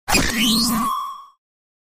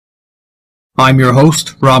I'm your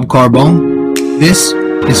host, Rob Carbone. This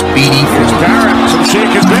is BD Phillies. Barrett, some shake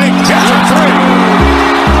and bake, catch a three.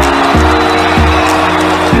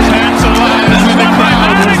 Chance alive with the crowd.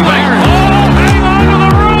 Hang on to the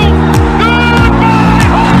roof. Goodbye.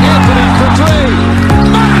 Anthony for three.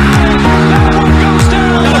 That one goes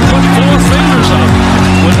down. Gotta put four fingers up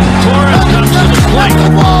when Torres comes to the plate. The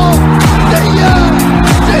ball.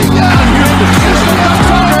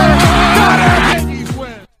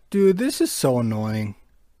 Dude, this is so annoying.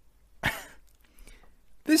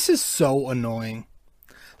 This is so annoying.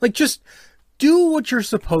 Like, just do what you're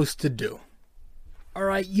supposed to do.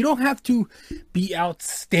 Alright? You don't have to be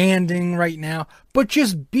outstanding right now, but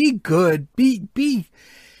just be good. Be the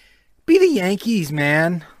Yankees,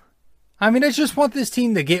 man. I mean, I just want this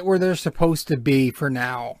team to get where they're supposed to be for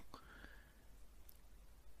now.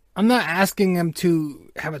 I'm not asking them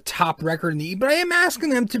to have a top record in the East, but I am asking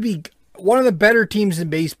them to be one of the better teams in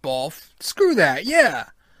baseball. Screw that. Yeah.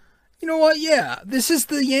 You know what? Yeah. This is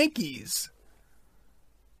the Yankees.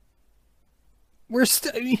 It's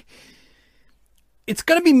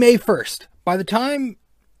going to be May 1st. By the time...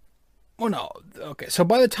 Oh, no. Okay. So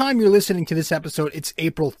by the time you're listening to this episode, it's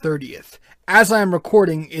April 30th. As I'm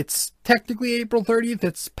recording, it's technically April 30th.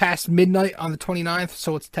 It's past midnight on the 29th,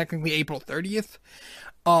 so it's technically April 30th.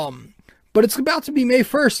 But it's about to be May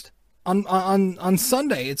 1st on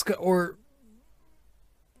Sunday. Or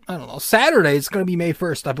I don't know, Saturday. It's going to be May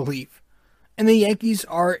 1st, I believe. And the Yankees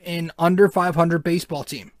are an under 500 baseball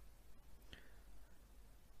team.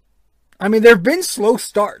 I mean, there have been slow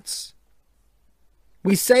starts.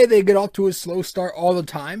 We say they get off to a slow start all the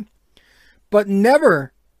time, but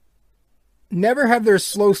never have their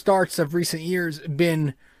slow starts of recent years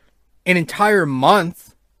been an entire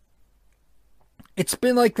month. It's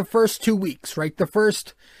been like the first 2 weeks, right? The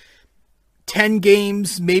first 10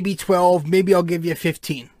 games, maybe 12, maybe I'll give you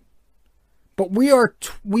 15. But we are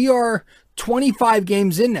 25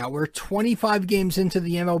 games in now. We're 25 games into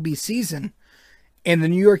the MLB season, and the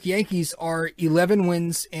New York Yankees are 11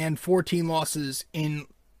 wins and 14 losses in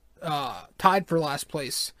tied for last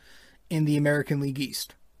place in the American League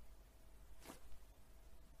East.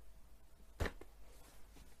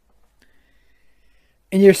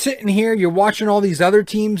 And you're sitting here, you're watching all these other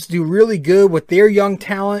teams do really good with their young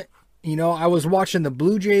talent. You know, I was watching the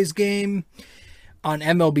Blue Jays game on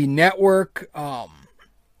MLB Network,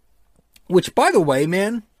 which, by the way,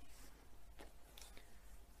 man,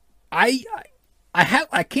 I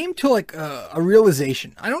came to like a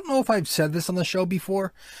realization. I don't know if I've said this on the show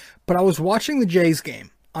before, but I was watching the Jays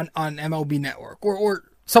game on MLB Network, or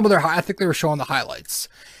some of their, I think they were showing the highlights,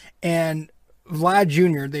 and Vlad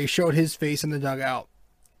Jr., they showed his face in the dugout.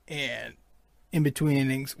 And in between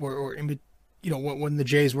innings, when the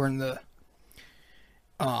Jays were in the,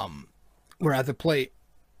 were at the plate,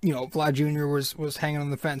 you know, Vlad Jr. was hanging on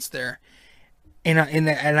the fence there, and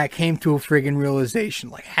I came to a friggin' realization,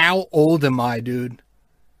 like, how old am I, dude?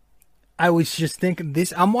 I was just thinking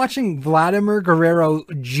this. I'm watching Vladimir Guerrero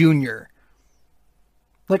Jr.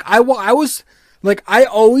 Like I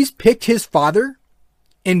always picked his father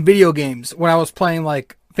in video games when I was playing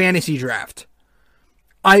like fantasy draft.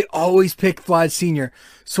 I always picked Vlad Sr.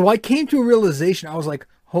 So I came to a realization. I was like,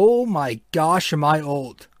 oh my gosh, am I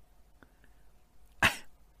old?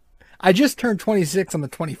 I just turned 26 on the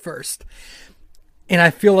 21st. And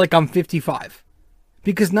I feel like I'm 55.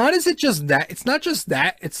 Because it's not just that. It's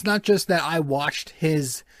not just that I watched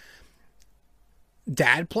his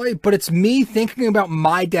dad play. But it's me thinking about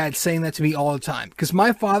my dad saying that to me all the time. Because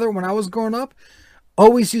my father, when I was growing up,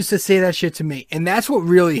 always used to say that shit to me. And that's what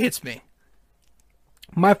really hits me.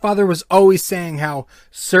 My father was always saying how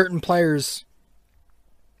certain players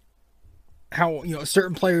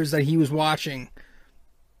that he was watching,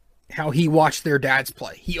 how he watched their dads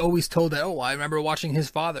play. He always told that, I remember watching his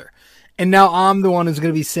father. And now I'm the one who's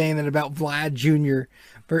going to be saying that about Vlad Jr.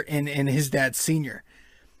 and his dad Sr.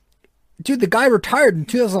 Dude, the guy retired in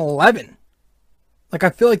 2011. Like, I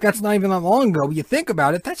feel like that's not even that long ago. When you think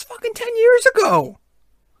about it, that's fucking 10 years ago.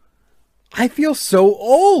 I feel so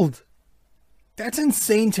old. That's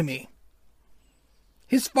insane to me.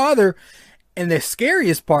 His father, and the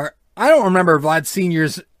scariest part, I don't remember Vlad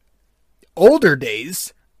Sr.'s older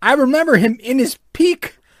days. I remember him in his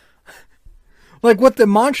peak. Like with the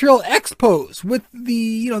Montreal Expos, with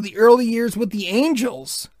the early years with the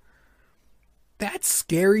Angels. That's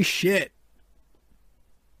scary shit.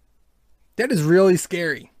 That is really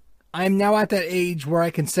scary. I am now at that age where I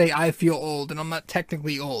can say I feel old, and I'm not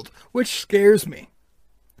technically old, which scares me.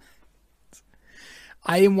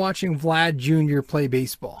 I am watching Vlad Jr. play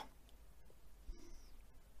baseball.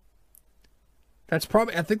 I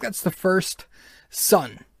think that's the first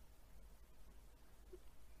son.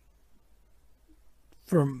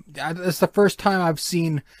 That's the first time I've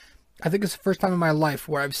seen, I think it's the first time in my life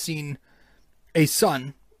where I've seen a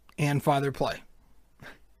son and father play.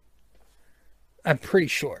 I'm pretty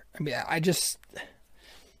sure. I mean, I just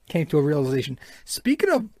came to a realization. Speaking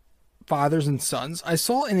of fathers and sons, I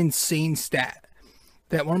saw an insane stat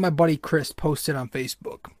that one of my buddy Chris posted on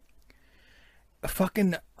Facebook.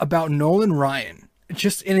 Fucking about Nolan Ryan.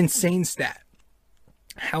 Just an insane stat.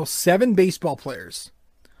 How 7 baseball players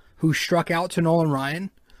who struck out to Nolan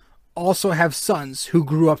Ryan also have sons who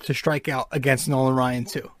grew up to strike out against Nolan Ryan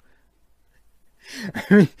too.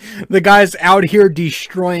 The guy's out here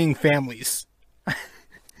destroying families.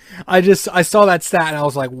 I saw that stat and I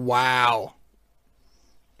was like, wow.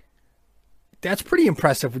 That's pretty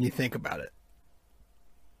impressive when you think about it.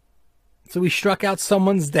 So he struck out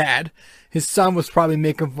someone's dad. His son was probably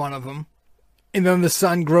making fun of him. And then the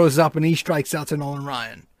son grows up and he strikes out to Nolan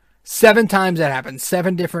Ryan. 7 times that happened.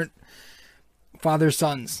 7 different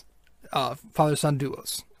father-son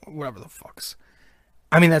duos. Whatever the fucks.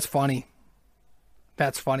 I mean, that's funny.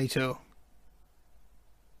 That's funny too.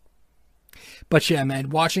 But yeah, man,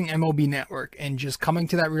 watching MLB Network and just coming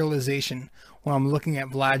to that realization when I'm looking at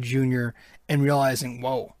Vlad Jr. and realizing,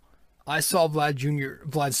 whoa, I saw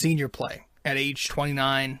Vlad Sr. play at age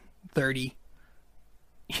 29, 30,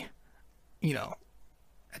 you know,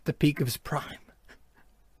 at the peak of his prime.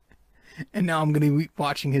 And now I'm going to be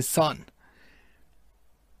watching his son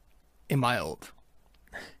in my old.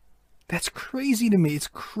 That's crazy to me. It's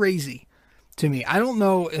crazy to me. I don't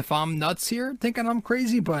know if I'm nuts here thinking I'm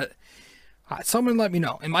crazy, but someone let me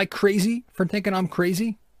know. Am I crazy for thinking I'm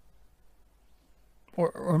crazy?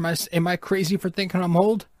 Or am I crazy for thinking I'm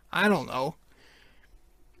old? I don't know.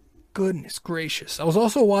 Goodness gracious. I was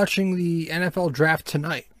also watching the NFL draft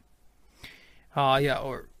tonight.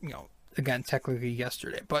 Again, technically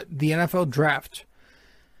yesterday. But the NFL draft.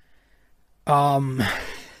 No,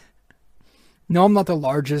 I'm not the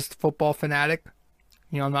largest football fanatic.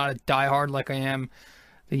 I'm not a diehard like I am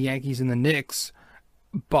the Yankees and the Knicks.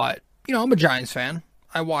 But, I'm a Giants fan.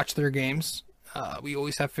 I watch their games. We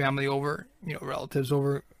always have family over, relatives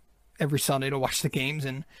over every Sunday to watch the games.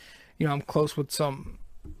 And, I'm close with some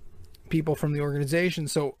people from the organization.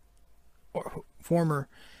 Or former.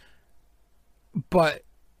 But,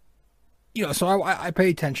 so I pay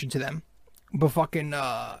attention to them. But fucking,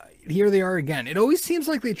 here they are again. It always seems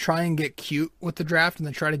like they try and get cute with the draft and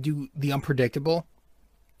they try to do the unpredictable.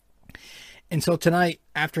 And so tonight,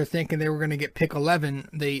 after thinking they were going to get pick 11,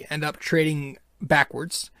 they end up trading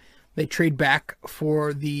backwards. They trade back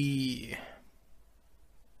for the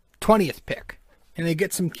 20th pick. And they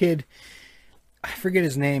get some kid, I forget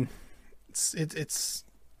his name.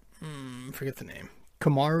 I forget the name.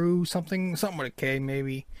 Kamaru something with a K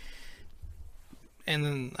maybe. And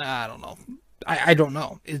then, I don't know. I don't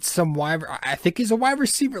know. It's some wide. I think he's a wide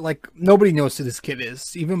receiver. Like, nobody knows who this kid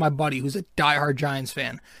is. Even my buddy, who's a diehard Giants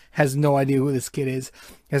fan, has no idea who this kid is.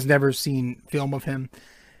 Has never seen film of him.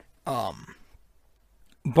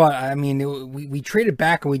 But, I mean, we traded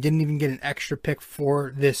back and we didn't even get an extra pick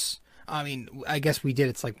for this. I mean, I guess we did.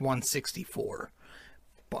 It's like 164.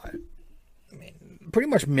 But, I mean, pretty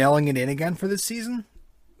much mailing it in again for this season.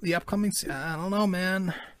 The upcoming season. I don't know,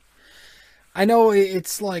 man. I know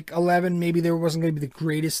it's like 11. Maybe there wasn't going to be the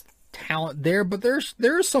greatest talent there, but there's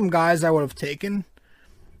some guys I would have taken.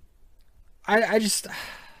 It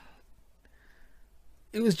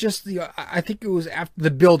was just I think it was after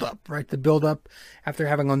the build-up, right? The build-up after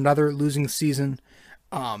having another losing season.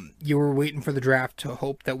 You were waiting for the draft to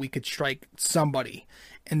hope that we could strike somebody,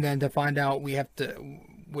 and then to find out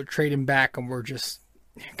we're trading back, and we're just,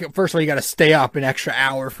 first of all, you got to stay up an extra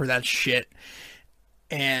hour for that shit,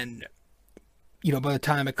 and by the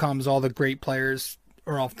time it comes, all the great players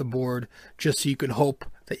are off the board, just so you can hope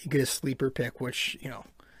that you get a sleeper pick, which,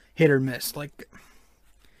 hit or miss. Like,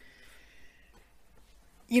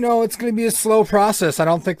 it's going to be a slow process. I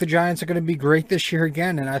don't think the Giants are going to be great this year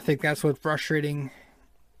again, and I think that's what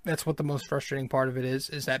the most frustrating part of it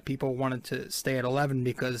is that people wanted to stay at 11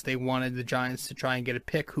 because they wanted the Giants to try and get a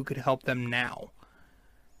pick who could help them now.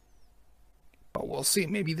 But we'll see.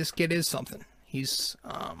 Maybe this kid is something. He's,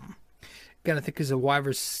 gotta think he's a wide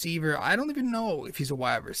receiver. I don't even know if he's a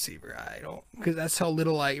wide receiver. Because that's how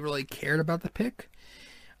little I really cared about the pick.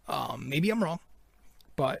 Maybe I'm wrong.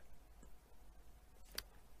 But,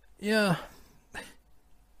 yeah.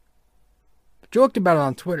 Joked about it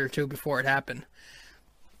on Twitter, too, before it happened.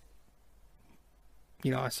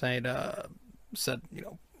 I said,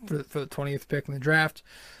 for the 20th pick in the draft,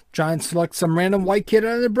 Giants select some random white kid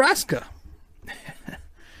out of Nebraska.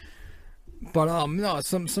 But no,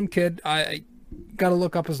 some kid. I got to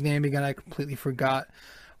look up his name again. I completely forgot.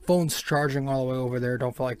 Phone's charging all the way over there.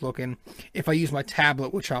 Don't feel like looking. If I use my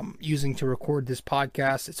tablet, which I'm using to record this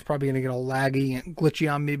podcast, it's probably going to get all laggy and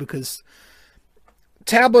glitchy on me because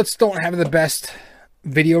tablets don't have the best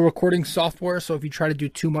video recording software. So if you try to do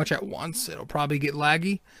too much at once, it'll probably get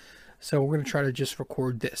laggy. So we're going to try to just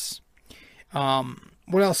record this.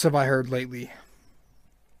 What else have I heard lately?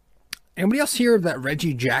 Anybody else hear that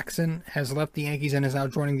Reggie Jackson has left the Yankees and is now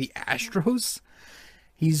joining the Astros?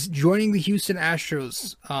 He's joining the Houston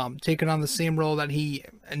Astros, taking on the same role that he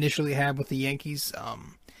initially had with the Yankees.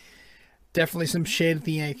 Definitely some shade at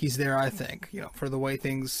the Yankees there, I think, for the way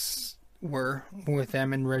things were with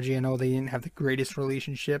them and Reggie. I know they didn't have the greatest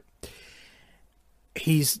relationship.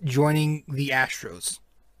 He's joining the Astros.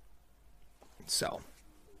 So,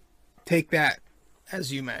 take that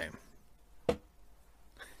as you may.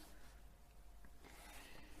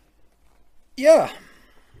 Yeah.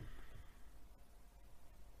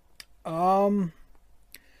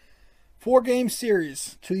 4-game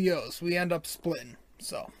series, 2 O's. We end up splitting.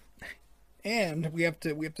 So, and we have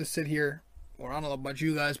to sit here. Well, I don't know about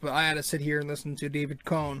you guys, but I had to sit here and listen to David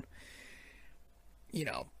Cone,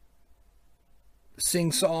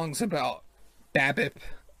 sing songs about BABIP,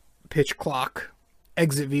 pitch clock,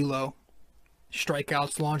 exit velo,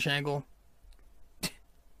 strikeouts, launch angle,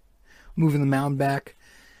 moving the mound back,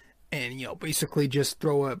 and basically just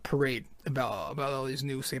throw a parade about all these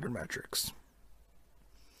new sabermetrics.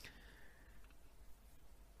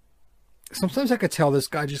 Sometimes I could tell this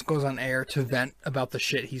guy just goes on air to vent about the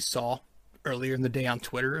shit he saw earlier in the day on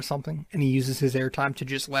Twitter or something, and he uses his airtime to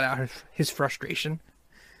just let out his frustration.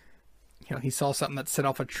 He saw something that set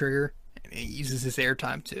off a trigger, and he uses his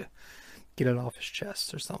airtime to get it off his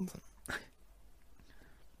chest or something.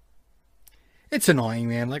 It's annoying,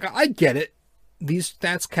 man. Like, I get it. These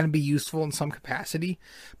stats can be useful in some capacity,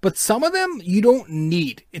 but some of them you don't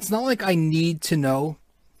need. It's not like I need to know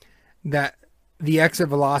that the exit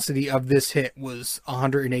velocity of this hit was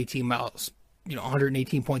 118 miles,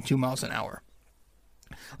 118.2 miles an hour.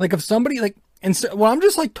 Like if somebody I'm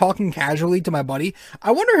just like talking casually to my buddy, I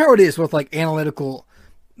wonder how it is with with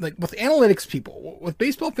analytics people, with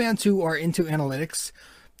baseball fans who are into analytics.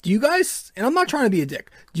 Do you guys, and I'm not trying to be a dick,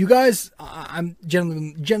 do you guys, I'm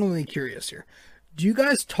genuinely curious here. Do you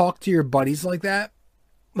guys talk to your buddies like that?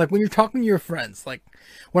 Like when you're talking to your friends, like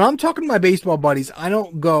when I'm talking to my baseball buddies, I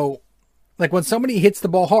don't go, like when somebody hits the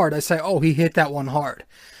ball hard, I say, oh, he hit that one hard.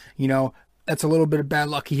 That's a little bit of bad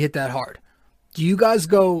luck. He hit that hard. Do you guys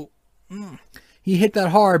go, he hit that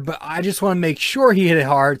hard, but I just want to make sure he hit it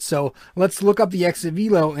hard. So let's look up the exit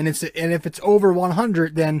velo, and if it's over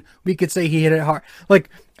 100, then we could say he hit it hard. Like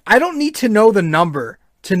I don't need to know the number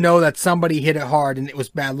to know that somebody hit it hard and it was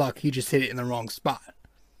bad luck. He just hit it in the wrong spot.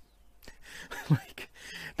 Like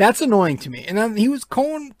that's annoying to me. And then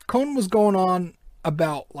Cone was going on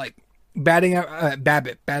about like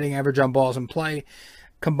BABIP, batting average on balls in play,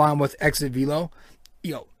 combined with exit velo,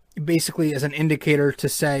 basically as an indicator to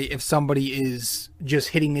say if somebody is just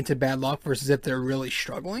hitting into bad luck versus if they're really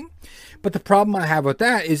struggling. But the problem I have with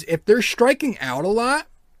that is if they're striking out a lot,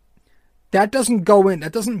 that doesn't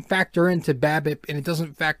factor into BABIP, and it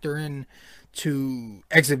doesn't factor in to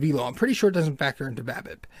exit velo. I'm pretty sure it doesn't factor into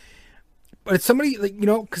BABIP. But it's somebody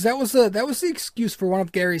because that was the excuse for one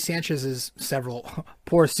of Gary Sanchez's several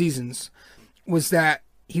poor seasons, was that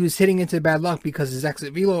he was hitting into bad luck because his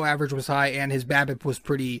exit velo average was high and his BABIP was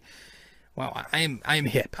pretty. Well, I am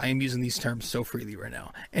hip. I am using these terms so freely right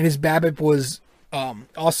now, and his BABIP was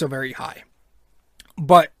also very high.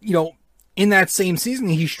 But in that same season,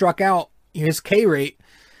 he struck out. His K rate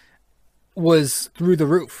was through the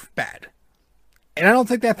roof bad. And I don't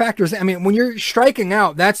think that factors in. I mean, when you're striking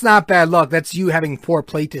out, that's not bad luck. That's you having poor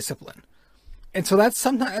plate discipline. And so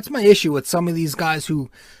that's my issue with some of these guys who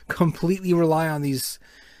completely rely on these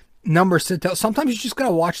numbers to tell. Sometimes you just got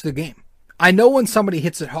to watch the game. I know when somebody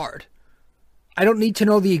hits it hard. I don't need to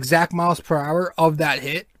know the exact miles per hour of that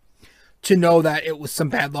hit to know that it was some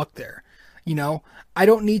bad luck there. I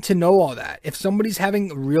don't need to know all that. If somebody's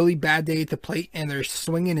having a really bad day at the plate and they're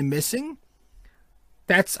swinging and missing,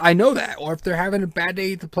 I know that. Or if they're having a bad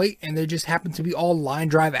day at the plate and they just happen to be all line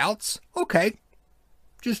drive outs, okay,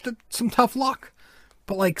 just some tough luck.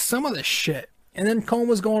 But like some of this shit. And then Cone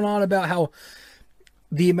was going on about how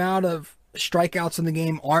the amount of strikeouts in the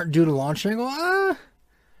game aren't due to launch angle.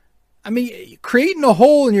 I mean, creating a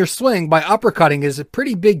hole in your swing by uppercutting is a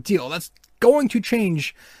pretty big deal. That's going to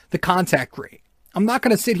change the contact rate. I'm not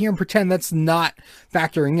going to sit here and pretend that's not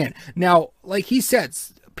factoring in. Now, like he said,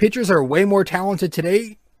 pitchers are way more talented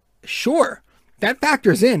today. Sure, that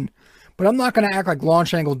factors in. But I'm not going to act like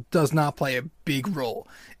launch angle does not play a big role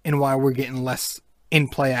in why we're getting less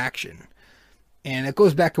in-play action. And it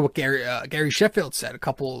goes back to what Gary Sheffield said a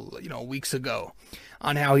couple weeks ago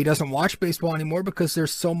on how he doesn't watch baseball anymore because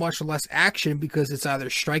there's so much less action because it's either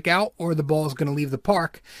strikeout or the ball is going to leave the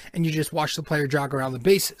park and you just watch the player jog around the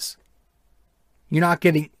bases. You're not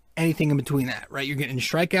getting anything in between that, right? You're getting a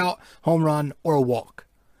strikeout, home run, or a walk.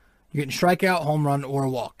 You're getting strikeout, home run, or a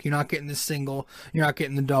walk. You're not getting the single. You're not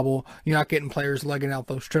getting the double. You're not getting players legging out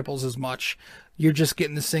those triples as much. You're just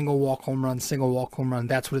getting the single walk, home run, single walk, home run.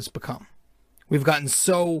 That's what it's become. We've gotten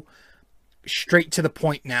so straight to the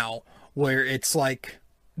point now where it's like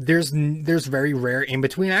there's very rare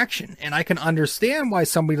in-between action. And I can understand why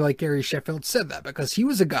somebody like Gary Sheffield said that because he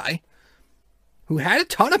was a guy who had a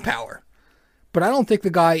ton of power. But I don't think the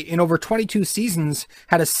guy in over 22 seasons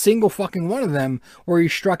had a single fucking one of them where he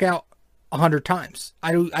struck out 100 times.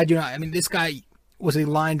 I do not. I mean, this guy was a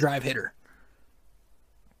line drive hitter.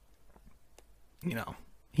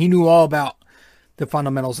 He knew all about the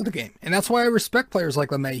fundamentals of the game. And that's why I respect players like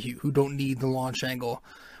LeMahieu who don't need the launch angle.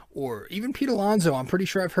 Or even Pete Alonso. I'm pretty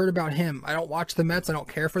sure I've heard about him. I don't watch the Mets. I don't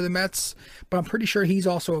care for the Mets. But I'm pretty sure he's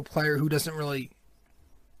also a player who doesn't really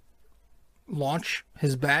launch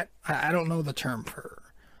his bat. I don't know the term for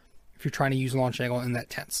if you're trying to use launch angle in that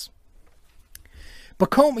tense. But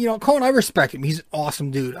Cone, I respect him. He's an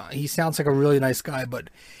awesome dude. He sounds like a really nice guy, but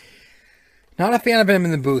not a fan of him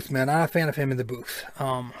in the booth, man. Not a fan of him in the booth.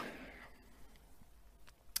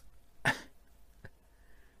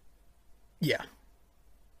 Yeah.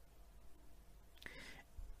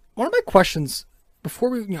 One of my questions before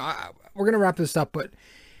we're going to wrap this up, but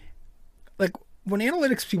like when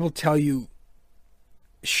analytics people tell you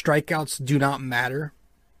strikeouts do not matter,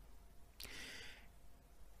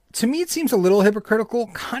 to me it seems a little hypocritical,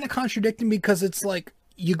 kind of contradicting, because it's like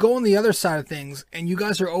you go on the other side of things and you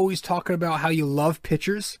guys are always talking about how you love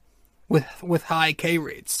pitchers with high K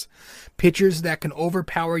rates. Pitchers that can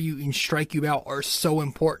overpower you and strike you out are so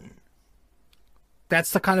important.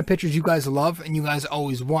 That's the kind of pitchers you guys love and you guys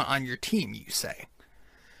always want on your team, you say.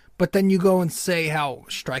 But then you go and say how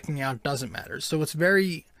striking out doesn't matter. So it's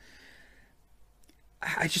very...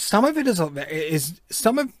 some of it is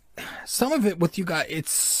some of it with you guys,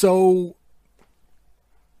 it's so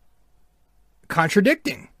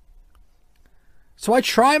contradicting. So I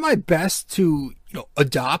try my best to,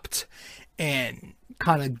 adopt and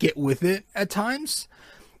kind of get with it at times.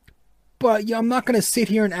 But I'm not going to sit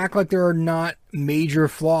here and act like there are not major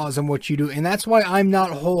flaws in what you do. And that's why I'm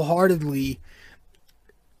not wholeheartedly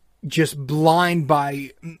just blind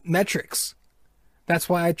by metrics. That's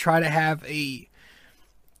why I try to have a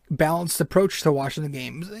balanced approach to watching the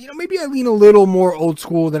games. Maybe I lean a little more old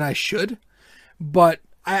school than I should, but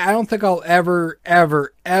I don't think I'll ever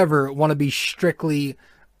want to be strictly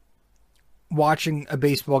watching a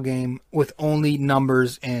baseball game with only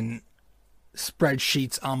numbers and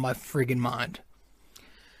spreadsheets on my friggin' mind.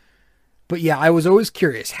 But yeah, I was always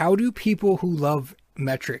curious, how do people who love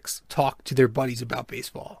metrics talk to their buddies about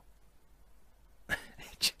baseball?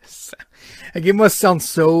 It must sound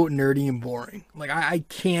so nerdy and boring. Like I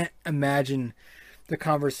can't imagine the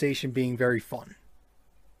conversation being very fun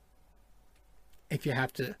if you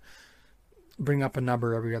have to bring up a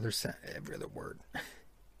number every other word.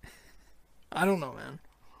 I don't know,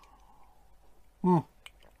 man.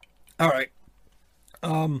 All right.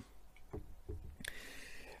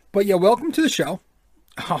 But yeah, welcome to the show.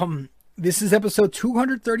 This is episode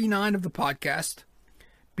 239 of the podcast,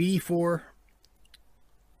 BD4,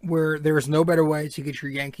 where there is no better way to get your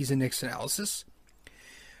Yankees and Knicks analysis.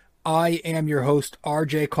 I am your host,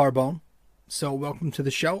 RJ Carbone. So welcome to the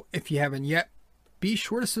show. If you haven't yet, be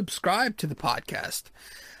sure to subscribe to the podcast.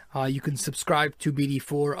 You can subscribe to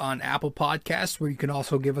BD4 on Apple Podcasts, where you can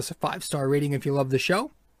also give us a 5-star rating if you love the show.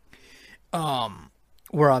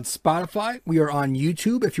 We're on Spotify. We are on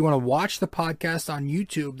YouTube. If you want to watch the podcast on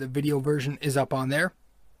YouTube, the video version is up on there.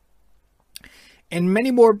 And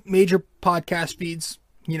many more major podcast feeds.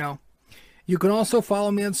 You can also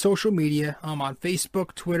follow me on social media. I'm on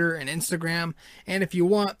Facebook, Twitter, and Instagram. And if you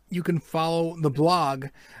want, you can follow the blog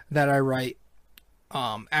that I write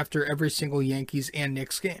after every single Yankees and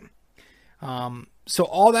Knicks game. So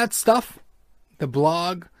all that stuff, the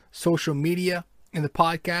blog, social media, and the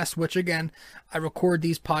podcast, which again, I record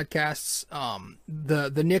these podcasts.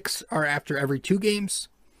 The Knicks are after every 2 games,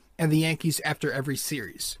 and the Yankees after every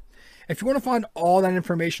series. If you want to find all that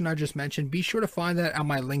information I just mentioned, be sure to find that on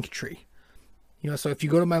my Linktree. So if you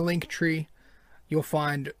go to my Linktree, you'll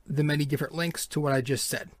find the many different links to what I just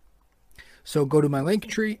said. So go to my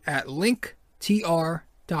Linktree at linktr.ee/RJ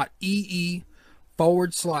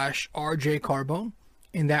Carbone,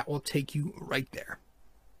 and that will take you right there.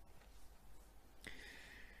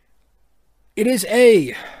 It is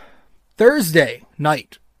a Thursday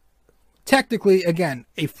night. Technically, again,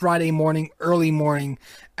 a Friday morning, early morning,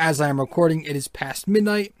 as I am recording. It is past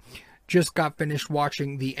midnight. Just got finished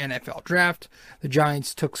watching the NFL draft. The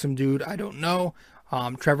Giants took some dude I don't know.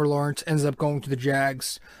 Trevor Lawrence ends up going to the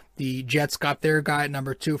Jags. The Jets got their guy at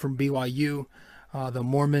number 2 from BYU. The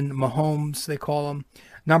Mormon Mahomes, they call him.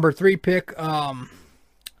 Number 3 pick, forget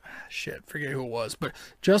who it was. But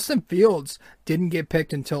Justin Fields didn't get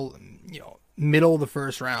picked until, middle of the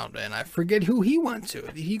first round. And I forget who he went to.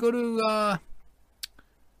 Did he go to,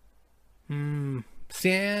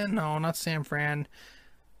 not San Fran.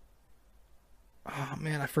 Oh,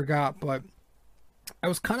 man, I forgot. But I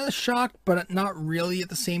was kind of shocked, but not really at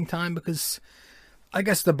the same time, because I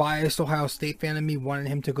guess the biased Ohio State fan in me wanted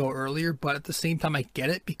him to go earlier. But at the same time, I get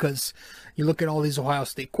it, because you look at all these Ohio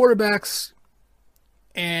State quarterbacks,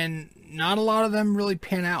 and not a lot of them really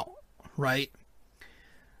pan out, right?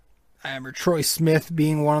 I remember Troy Smith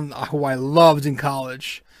being one who I loved in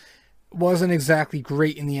college. Wasn't exactly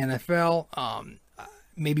great in the NFL.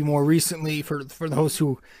 Maybe more recently, for those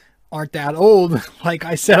who aren't that old, like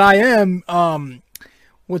I said I am.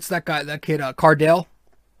 What's that guy? That kid, Cardale?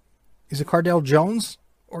 Is it Cardale Jones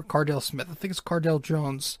or Cardale Smith? I think it's Cardale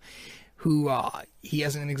Jones, who he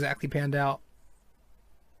hasn't exactly panned out.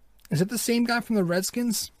 Is it the same guy from the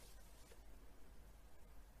Redskins?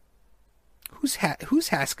 Who's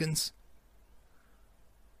Haskins?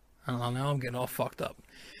 I don't know. I'm getting all fucked up.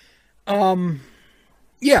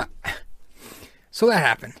 Yeah. So that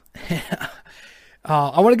happened.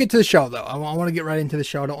 I want to get to the show, though. I want to get right into the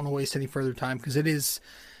show. I don't want to waste any further time, because it is,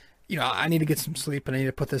 I need to get some sleep, and I need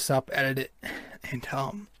to put this up, edit it, and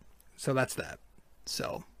so that's that.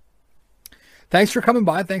 So thanks for coming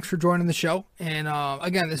by. Thanks for joining the show. And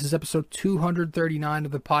again, this is episode 239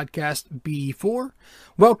 of the podcast BD4.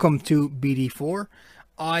 Welcome to BD4.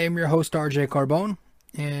 I am your host, RJ Carbone.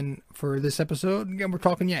 And for this episode, again, we're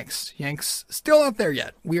talking Yanks. Yanks still not there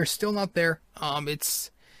yet. We are still not there.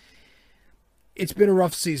 It's been a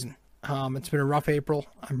rough season. It's been a rough April.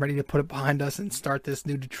 I'm ready to put it behind us and start this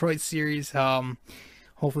new Detroit series.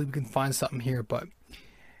 Hopefully we can find something here, but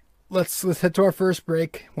let's head to our first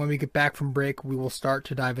break. When we get back from break, we will start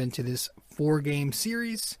to dive into this 4-game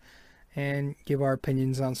series and give our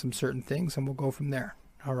opinions on some certain things, and we'll go from there.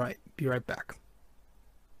 All right, be right back.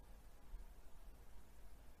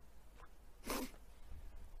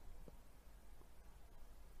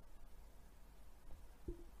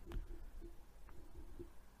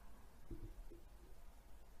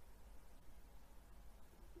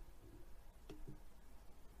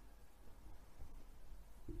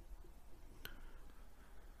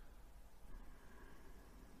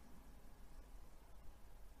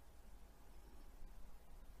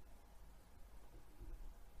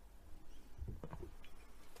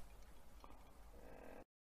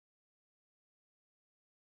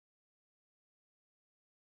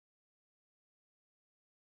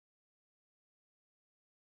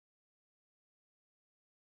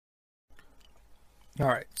 All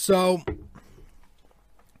right, so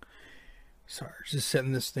sorry, just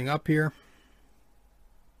setting this thing up here.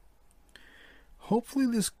 Hopefully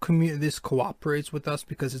this cooperates with us,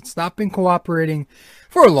 because it's not been cooperating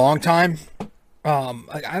for a long time.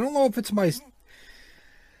 I don't know if it's my,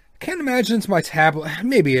 can't imagine it's my tablet.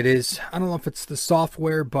 Maybe it is. I don't know if it's the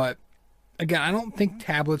software, but again, I don't think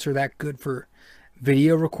tablets are that good for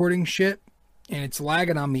video recording shit. And it's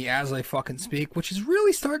lagging on me as I fucking speak, which is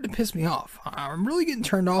really starting to piss me off. I'm really getting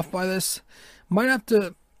turned off by this. Might have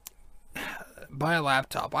to buy a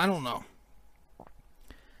laptop. I don't know.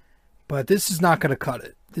 But this is not going to cut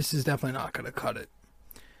it. This is definitely not going to cut it.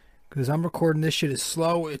 Because I'm recording this shit is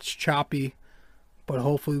slow. It's choppy. But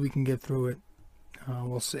hopefully we can get through it.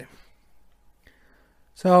 We'll see.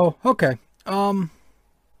 So, okay. Yeah,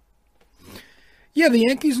 the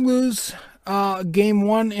Yankees lose game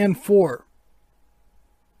 1 and 4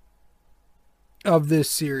 of this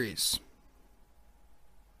series.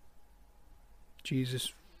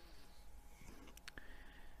 Jesus.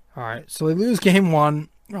 Alright, so they lose game 1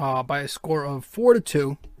 by a score of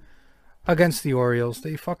 4-2 against the Orioles.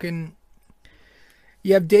 They fucking...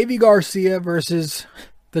 You have Deivi Garcia versus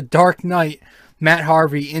the Dark Knight, Matt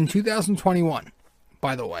Harvey, in 2021,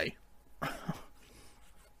 by the way.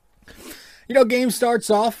 Game starts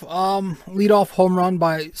off, leadoff home run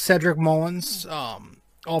by Cedric Mullins,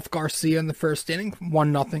 off Garcia in the first inning,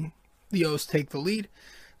 1-0. The O's take the lead.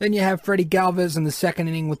 Then you have Freddie Galvis in the second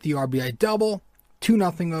inning with the RBI double,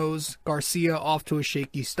 2-0 O's. Garcia off to a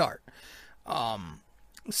shaky start.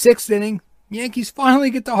 Sixth inning, Yankees finally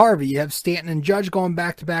get to Harvey. You have Stanton and Judge going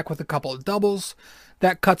back-to-back with a couple of doubles.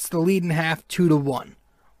 That cuts the lead in half 2-1,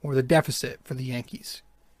 or the deficit for the Yankees.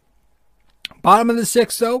 Bottom of the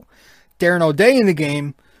 6th, though, Darren O'Day in the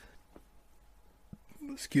game.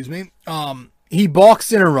 Excuse me. He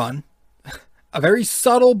balks in a run. A very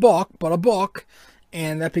subtle balk, but a balk.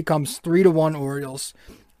 And that becomes 3-1 Orioles.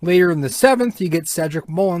 Later in the 7th, you get Cedric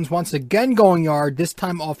Mullins once again going yard, this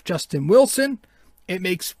time off Justin Wilson. It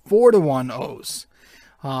makes 4-1 O's.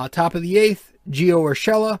 Top of the 8th, Gio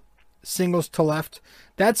Urshela singles to left.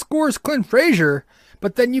 That scores Clint Frazier,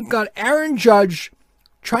 but then you've got Aaron Judge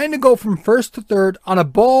trying to go from first to third on a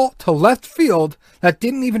ball to left field that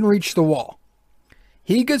didn't even reach the wall.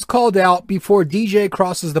 He gets called out before DJ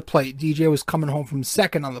crosses the plate. DJ was coming home from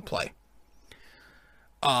second on the play.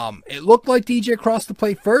 It looked like DJ crossed the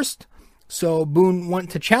plate first, so Boone went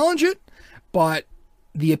to challenge it, but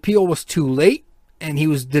the appeal was too late, and he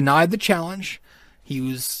was denied the challenge. He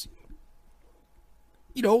was,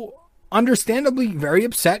 understandably very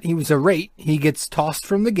upset. He was irate. He gets tossed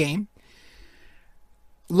from the game.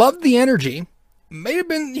 Loved the energy. May have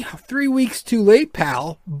been 3 weeks too late,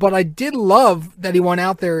 pal, but I did love that he went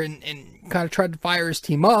out there and kind of tried to fire his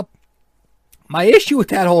team up. My issue with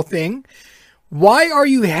that whole thing, why are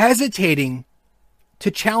you hesitating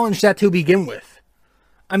to challenge that to begin with?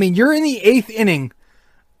 I mean, you're in the 8th inning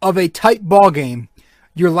of a tight ball game.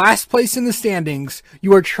 You're last place in the standings.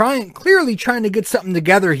 You are clearly trying to get something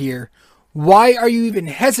together here. Why are you even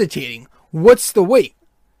hesitating? What's the wait?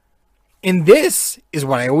 And this is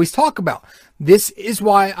what I always talk about. This is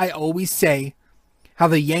why I always say how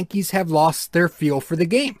the Yankees have lost their feel for the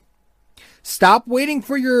game. Stop waiting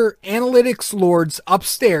for your analytics lords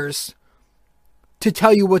upstairs to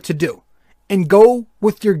tell you what to do. And go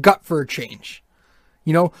with your gut for a change.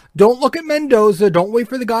 Don't look at Mendoza. Don't wait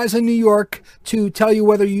for the guys in New York to tell you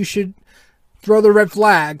whether you should throw the red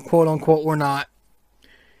flag, quote unquote, or not.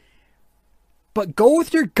 But go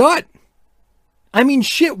with your gut. I mean,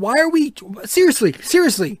 shit, why are we...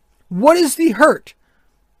 Seriously, what is the hurt?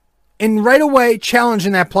 And right away,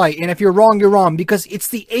 challenging that play. And if you're wrong, you're wrong, because it's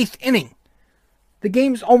the 8th inning. The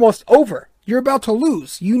game's almost over. You're about to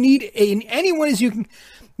lose. You need any win as you can...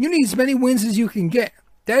 You need as many wins as you can get.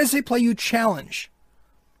 That is a play you challenge.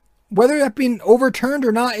 Whether that being overturned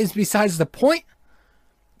or not is besides the point.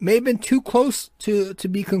 May have been too close to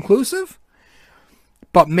be conclusive.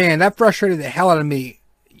 But man, that frustrated the hell out of me.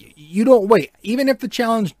 You don't wait. Even if the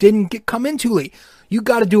challenge didn't come in too late, you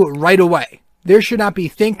got to do it right away. There should not be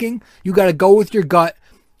thinking. You got to go with your gut.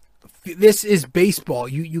 This is baseball.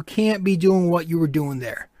 You can't be doing what you were doing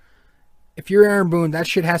there. If you're Aaron Boone, that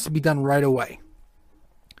shit has to be done right away.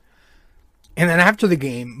 And then after the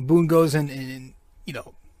game, Boone goes and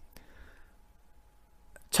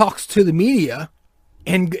talks to the media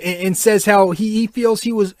and says how he feels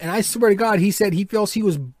he was, and I swear to God, he said he feels he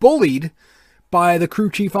was bullied by the crew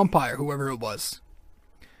chief umpire, whoever it was.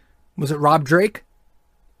 Was it Rob Drake?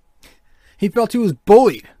 He felt he was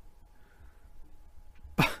bullied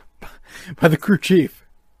by the crew chief.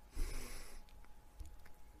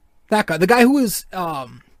 That guy, the guy who was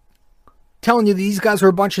telling you these guys were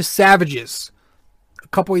a bunch of savages a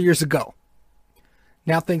couple of years ago,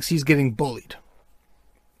 now thinks he's getting bullied.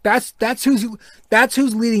 That's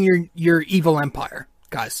who's leading your evil empire,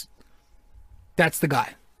 guys. That's the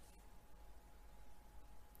guy.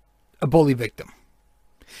 A bully victim.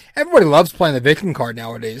 Everybody loves playing the victim card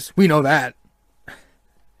nowadays. We know that.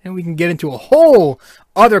 And we can get into a whole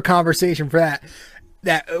other conversation for that.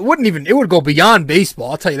 It would go beyond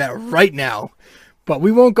baseball, I'll tell you that right now. But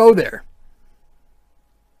we won't go there.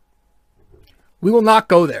 We will not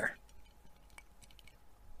go there.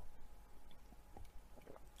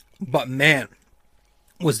 But man,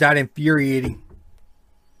 was that infuriating.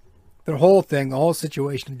 The whole thing, the whole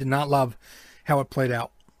situation, did not love how it played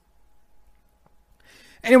out.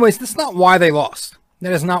 Anyways, that's not why they lost.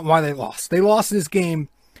 That is not why they lost. They lost this game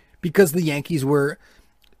because the Yankees were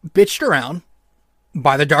bitched around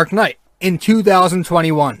by the Dark Knight in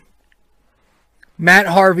 2021. Matt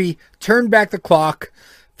Harvey turned back the clock,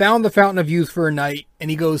 found the fountain of youth for a night,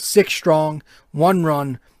 and he goes 6 strong, 1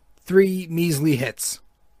 run, 3 measly hits.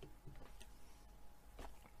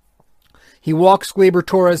 He walks Gleyber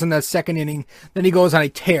Torres in that 2nd inning. Then he goes on a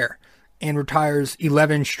tear and retires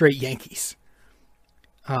 11 straight Yankees.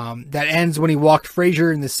 That ends when he walked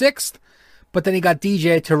Frazier in the 6th. But then he got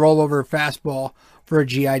DJ to roll over a fastball for a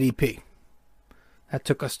GIDP. That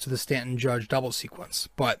took us to the Stanton Judge double sequence.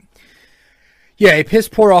 But yeah, a piss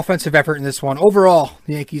poor offensive effort in this one. Overall,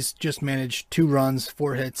 the Yankees just managed 2 runs,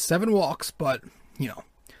 4 hits, 7 walks. But,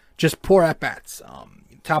 just poor at-bats.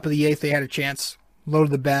 Top of the 8th, they had a chance.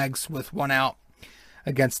 loaded the bags with 1 out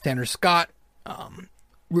against Tanner Scott.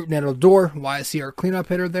 Rougned Odor, why is he our cleanup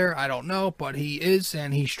hitter there? I don't know, but he is,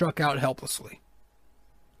 and he struck out helplessly.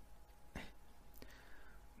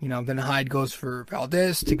 Then Hyde goes for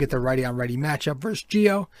Valdez to get the righty-on-righty matchup versus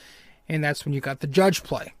Gio, and that's when you got the Judge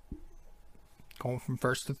play, going from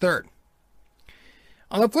first to third.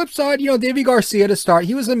 On the flip side, Deivi Garcia to start,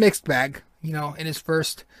 he was a mixed bag, in his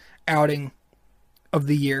first outing of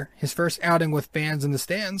the year, his first outing with fans in the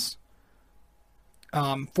stands.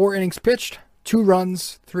 4 innings pitched, 2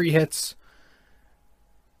 runs, 3 hits,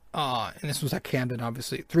 and this was at Camden,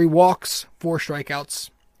 obviously. 3 walks, 4 strikeouts,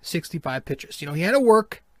 65 pitches. He had to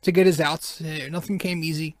work to get his outs. Nothing came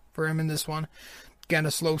easy for him in this one. Again,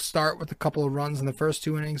 a slow start with a couple of runs in the first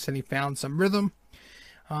 2 innings, and he found some rhythm.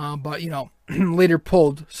 But, later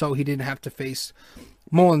pulled, so he didn't have to face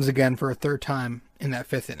Mullins again for a third time in that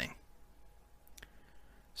 5th inning.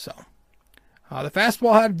 So, the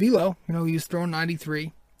fastball had velo. He was throwing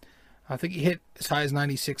 93. I think he hit as high as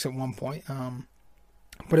 96 at one point.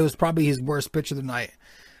 But it was probably his worst pitch of the night,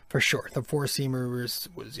 for sure. The 4-seamer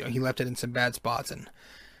was he left it in some bad spots and,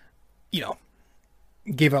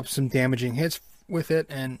 gave up some damaging hits with it.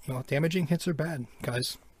 And, damaging hits are bad,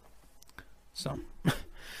 guys. So,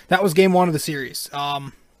 that was game 1 of the series.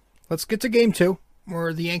 Let's get to game 2,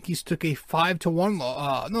 where the Yankees took a 5-1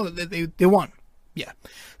 loss. No, they won. Yeah.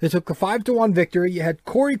 They took a 5-1 victory. You had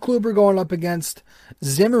Corey Kluber going up against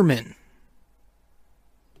Zimmerman.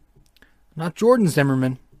 Not Jordan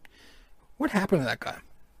Zimmerman. What happened to that guy?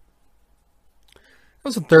 That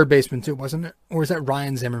was a third baseman too, wasn't it? Or was that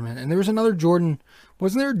Ryan Zimmerman? And there was another Jordan.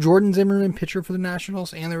 Wasn't there a Jordan Zimmerman pitcher for the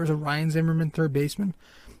Nationals? And there was a Ryan Zimmerman third baseman?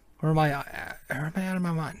 Or am I out of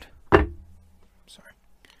my mind? Sorry.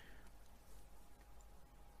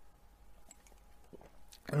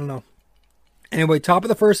 I don't know. Anyway, top of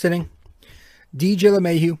the first inning, DJ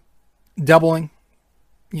LeMahieu doubling,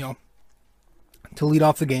 to lead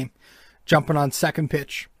off the game, jumping on second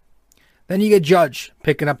pitch. Then you get Judge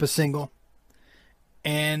picking up a single.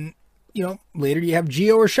 And, later you have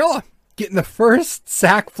Gio Urshela getting the first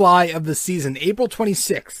sac fly of the season, April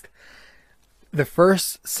 26th. The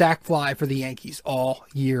first sac fly for the Yankees all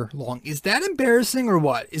year long. Is that embarrassing or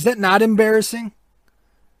what? Is that not embarrassing?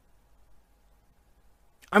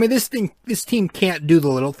 I mean, this team can't do the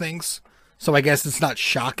little things, so I guess it's not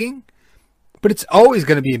shocking, but it's always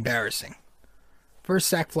going to be embarrassing. First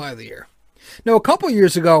sac fly of the year. Now, a couple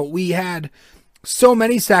years ago, we had so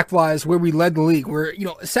many sac flies where we led the league, where,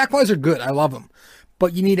 sac flies are good. I love them,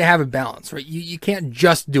 but you need to have a balance, right? You can't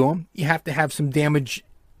just do them. You have to have some damaging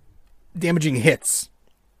hits.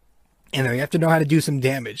 You have to know how to do some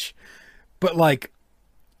damage. But,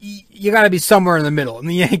 you got to be somewhere in the middle. And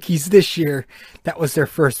the Yankees this year, that was their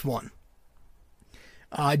first one.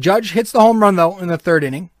 Judge hits the home run, though, in the 3rd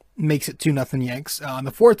inning. Makes it 2-0 Yanks. In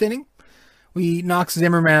the 4th inning, we knocks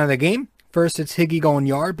Zimmerman out of the game. First, it's Higgy going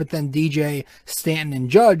yard, but then DJ, Stanton, and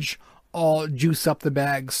Judge all juice up the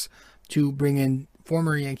bags to bring in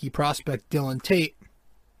former Yankee prospect Dylan Tate.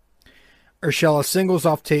 Urshela singles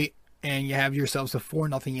off Tate, and you have yourselves a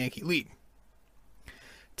 4-0 Yankee lead.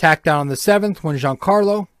 Tacked down on the 7th when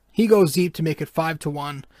Giancarlo, he goes deep to make it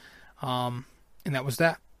 5-1. And that was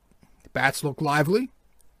that. The bats look lively.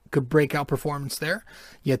 Good breakout performance there.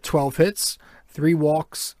 You had 12 hits, 3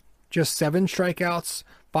 walks, just 7 strikeouts,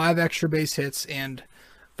 5 extra base hits, and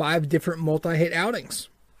 5 different multi-hit outings.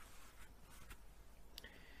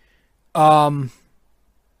 Yeah.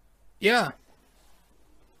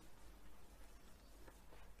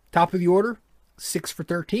 Top of the order, 6 for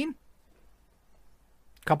 13.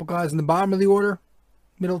 Couple guys in the bottom of the order,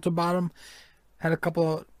 middle to bottom, had a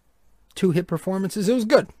couple of 2-hit performances. It was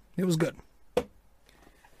good. It was good.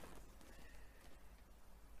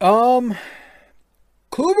 Corey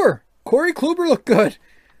Kluber looked good.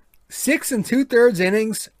 6 2/3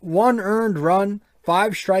 innings, 1 earned run,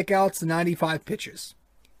 5 strikeouts, and 95 pitches.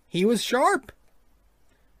 He was sharp.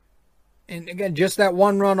 And again, just that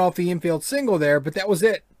 1 run off the infield single there, but that was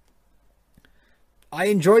it. I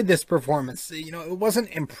enjoyed this performance. It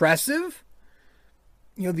wasn't impressive.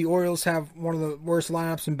 The Orioles have one of the worst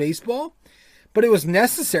lineups in baseball, but it was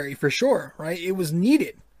necessary for sure, right? It was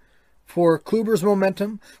needed for Kluber's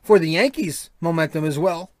momentum, for the Yankees' momentum as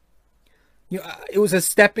well. It was a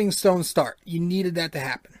stepping stone start. You needed that to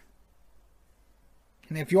happen.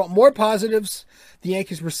 And if you want more positives, the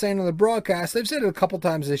Yankees were saying on the broadcast, they've said it a couple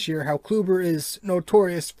times this year, how Kluber is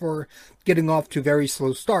notorious for getting off to very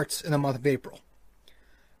slow starts in the month of April.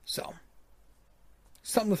 So,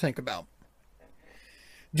 something to think about.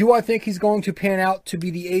 Do I think he's going to pan out to be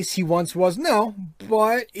the ace he once was? No,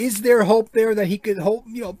 but is there hope there that he could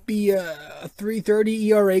be a 3.30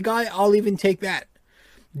 ERA guy? I'll even take that.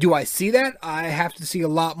 Do I see that? I have to see a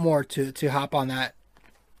lot more to hop on that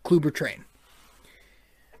Kluber train.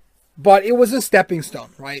 But it was a stepping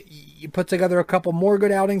stone, right? You put together a couple more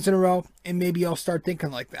good outings in a row, and maybe I'll start thinking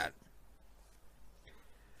like that.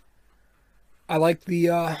 I like the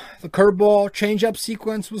curveball changeup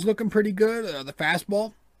sequence was looking pretty good. The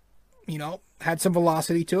fastball, had some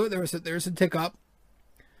velocity to it. There's a tick up.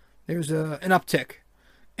 There's an uptick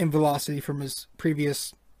in velocity from his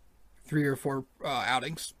previous 3 or 4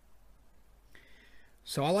 outings.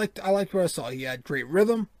 So I liked what I saw. He had great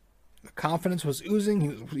rhythm. The confidence was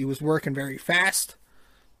oozing. He was working very fast.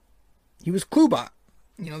 He was Klubot.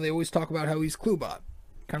 They always talk about how he's Klubot.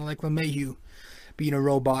 Kind of like LeMahieu being a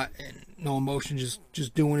robot and no emotion,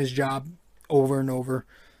 just doing his job over and over.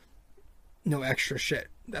 No extra shit.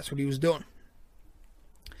 That's what he was doing.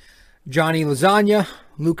 Johnny Lasagna,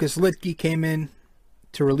 Lucas Litke came in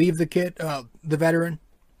to relieve the veteran.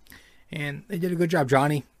 And they did a good job.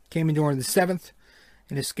 Johnny came in during the 7th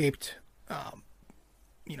and escaped, a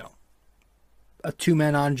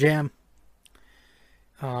 2-man on jam.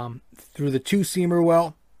 Threw the 2-seamer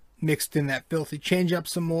well, mixed in that filthy changeup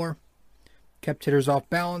some more, kept hitters off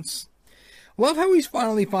balance. Love how he's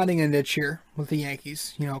finally finding a niche here with the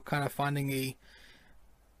Yankees. Kind of finding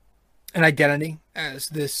an identity as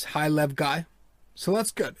this high-lev guy. So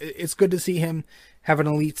that's good. It's good to see him have an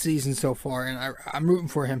elite season so far, and I'm rooting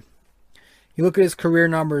for him. You look at his career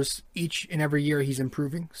numbers, each and every year he's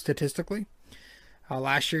improving statistically.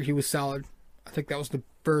 Last year he was solid. I think that was the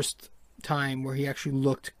first time where he actually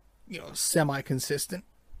looked, semi-consistent.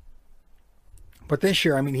 But this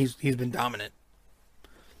year, he's been dominant.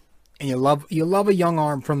 And you love a young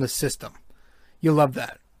arm from the system. You love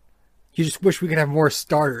that. You just wish we could have more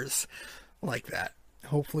starters like that.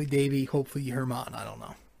 Hopefully Davey, hopefully Herman, I don't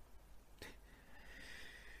know.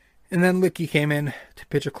 And then Litke came in to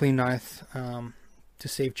pitch a clean 9th to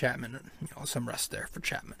save Chapman. Some rest there for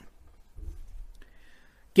Chapman.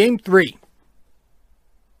 Game 3.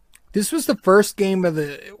 This was the first game of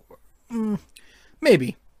the...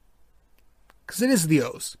 maybe. Because it is the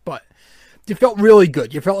O's. But it felt really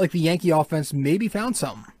good. You felt like the Yankee offense maybe found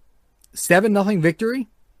something. 7-0 victory.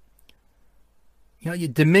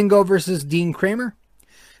 Domingo versus Dean Kramer.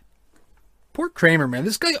 Poor Kramer, man.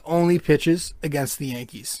 This guy only pitches against the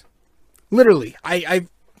Yankees. Literally. I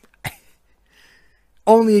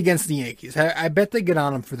only against the Yankees. I bet they get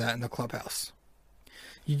on him for that in the clubhouse.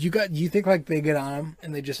 Do you think like they get on him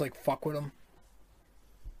and they just like fuck with him?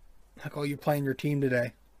 Like, oh, you're playing your team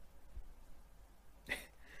today.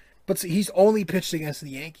 But see, he's only pitched against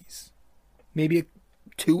the Yankees. Maybe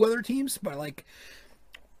 2 other teams, but like,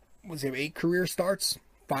 was there 8 career starts?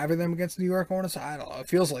 5 of them against New York, I want to say. I don't know. It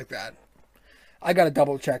feels like that. I got to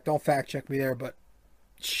double check. Don't fact check me there, but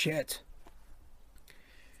shit.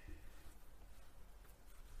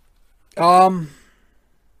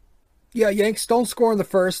 Yeah, Yanks don't score in the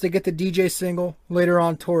first. They get the DJ single. Later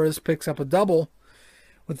on, Torres picks up a double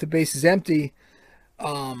with the bases empty.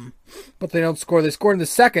 But they don't score. They score in the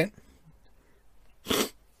second.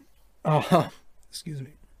 Excuse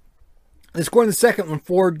me. They score in the second when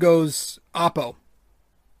Ford goes oppo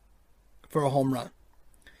for a home run.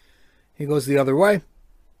 He goes the other way.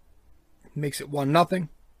 Makes it 1-0.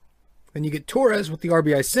 Then you get Torres with the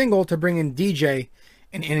RBI single to bring in DJ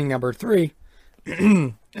in inning number 3.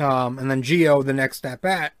 And then Gio, the next at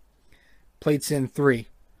bat, plates in 3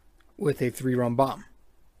 with a 3-run bomb.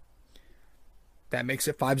 That makes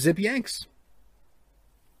it 5-zip Yanks.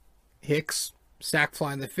 Hicks, sac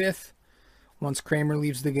fly in the 5th. Once Kramer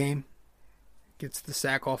leaves the game, gets the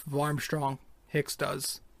sack off of Armstrong. Hicks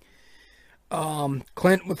does.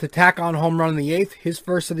 Clint with the tack-on home run in the 8th. His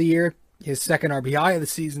first of the year. His second RBI of the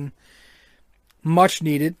season. Much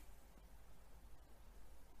needed.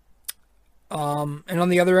 And on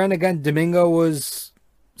the other end, again, Domingo was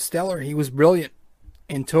stellar. He was brilliant.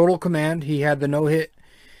 In total command, he had the no-hit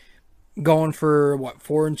going for,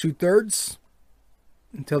 4 2/3?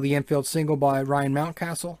 Until the infield single by Ryan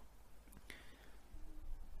Mountcastle.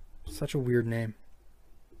 Such a weird name.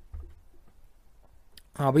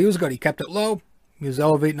 But he was good. He kept it low. He was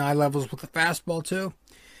elevating eye levels with the fastball, too.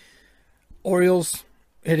 Orioles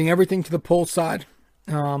hitting everything to the pull side.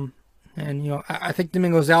 And, I think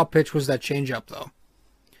Domingo's out pitch was that changeup, though.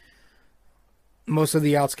 Most of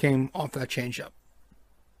the outs came off that changeup.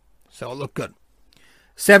 So it looked good.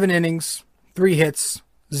 7 innings, 3 hits,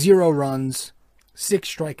 0 runs, 6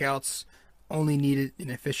 strikeouts. Only needed an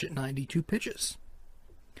efficient 92 pitches.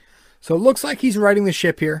 So it looks like he's riding the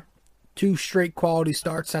ship here. 2 straight quality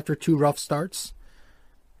starts after 2 rough starts.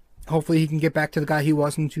 Hopefully he can get back to the guy he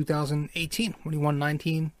was in 2018 when he won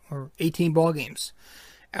 19 or 18 ball games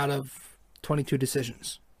out of 22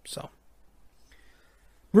 decisions. So,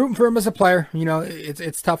 rooting for him as a player. You know,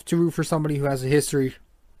 it's tough to root for somebody who has a history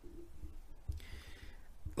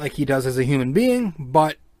like he does as a human being,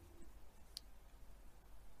 but,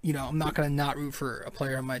 you know, I'm not going to not root for a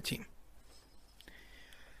player on my team.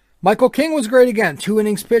 Michael King was great again. 2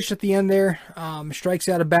 innings pitched at the end there. Strikes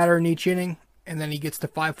out a batter in each inning, and then he gets the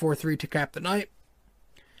 5-4-3 to cap the night.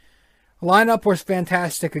 Lineup was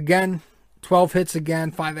fantastic again. 12 hits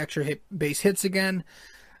again, 5 extra base hits again.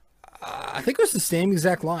 I think it was the same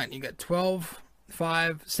exact line. You got 12,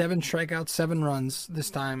 5, 7 strikeouts, 7 runs this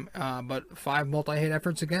time, but 5 multi-hit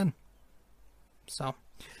efforts again. So,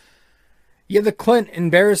 yeah, the Clint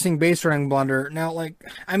embarrassing base running blunder. Now, like,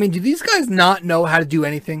 I mean, do these guys not know how to do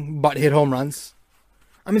anything but hit home runs?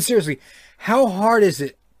 I mean, seriously, how hard is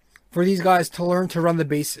it for these guys to learn to run the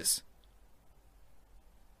bases?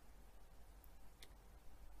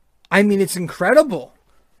 I mean, it's incredible.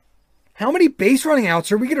 How many base running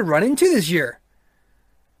outs are we going to run into this year?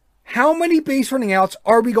 How many base running outs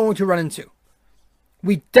are we going to run into?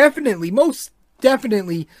 We definitely, most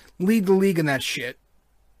definitely lead the league in that shit.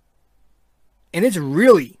 And it's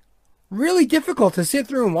really, really difficult to sit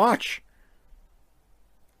through and watch.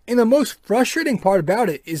 And the most frustrating part about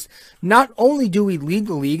it is not only do we lead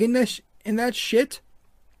the league in that shit,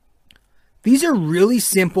 these are really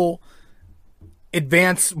simple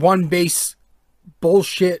advanced one base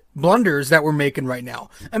bullshit blunders that we're making right now.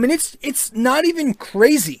 I mean, it's not even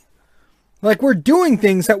crazy. Like, we're doing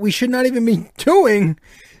things that we should not even be doing,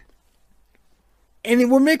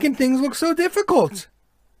 and we're making things look so difficult.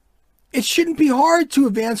 It shouldn't be hard to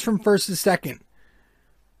advance from first to second.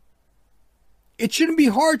 It shouldn't be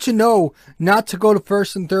hard to know not to go to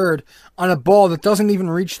first and third on a ball that doesn't even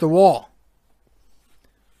reach the wall.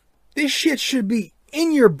 This shit should be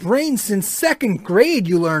in your brain since second grade.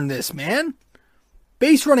 You learn this, man.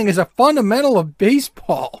 Base running is a fundamental of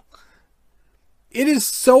baseball. It is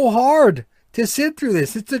so hard to sit through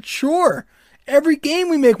this. It's a chore. Every game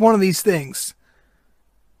we make one of these things.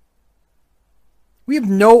 We have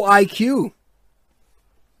no IQ.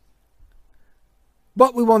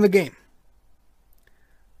 But we won the game.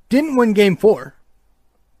 Didn't win game 4.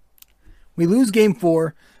 We lose game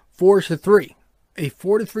 4, 4-3. A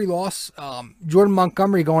 4-3 loss. Jordan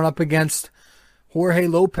Montgomery going up against Jorge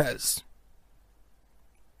Lopez.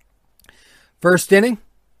 First inning,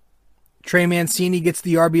 Trey Mancini gets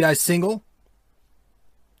the RBI single.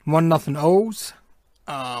 1-0 O's.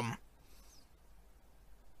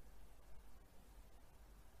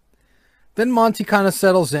 Then Monty kind of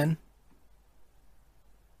settles in.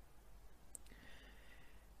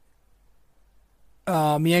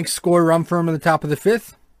 Yanks score a run for him in the top of the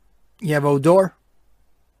 5th. You have Odor.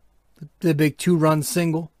 The big 2-run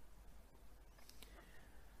single.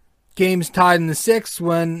 Game's tied in the 6th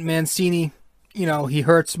when Mancini, he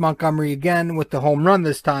hurts Montgomery again with the home run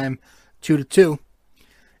this time, 2-2.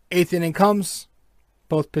 8th inning comes.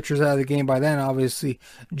 Both pitchers out of the game by then, obviously.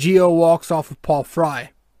 Gio walks off of Paul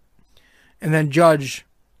Fry. And then Judge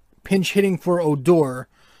pinch hitting for Odor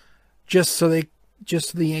just so the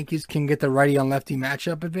Yankees can get the righty on lefty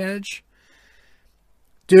matchup advantage.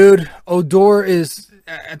 Dude, Odor is,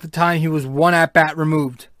 at the time, he was 1 at-bat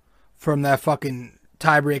removed from that fucking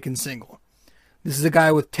tie-breaking single. This is a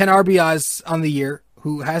guy with 10 RBIs on the year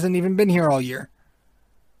who hasn't even been here all year.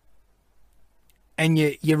 And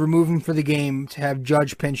you remove him for the game to have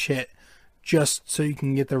Judge pinch hit just so you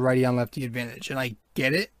can get the righty on lefty advantage. And I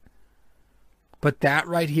get it. But that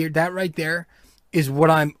right there is what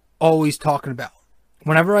I'm always talking about.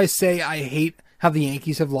 Whenever I say I hate how the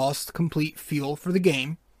Yankees have lost complete feel for the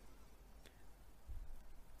game,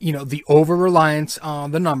 the over-reliance on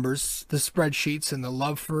the numbers, the spreadsheets, and the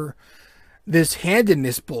love for this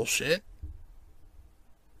handedness bullshit,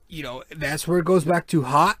 that's where it goes back to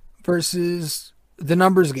hot versus the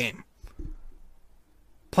numbers game.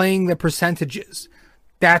 Playing the percentages.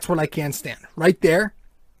 That's what I can't stand. Right there,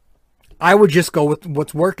 I would just go with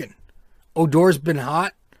what's working. Odor's been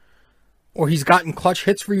hot, or he's gotten clutch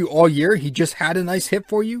hits for you all year. He just had a nice hit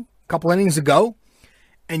for you a couple innings ago,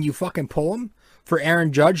 and you fucking pull him for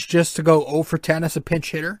Aaron Judge just to go 0 for 10 as a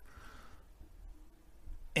pinch hitter.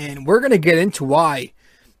 And we're going to get into why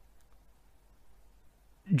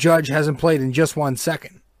Judge hasn't played in just 1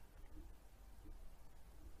 second.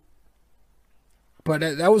 But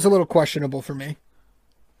that was a little questionable for me.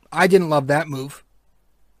 I didn't love that move.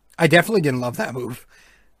 I definitely didn't love that move.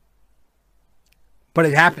 But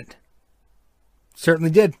it happened.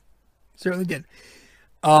 Certainly did.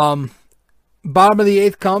 Bottom of the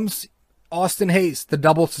 8th comes Austin Hayes, the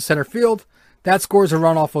double to center field. That scores a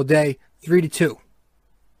run off O'Day, 3-2.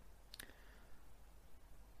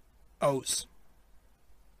 O's.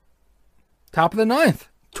 Top of the 9th,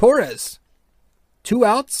 Torres. 2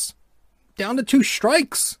 outs, down to 2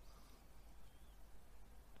 strikes.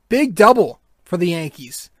 Big double for the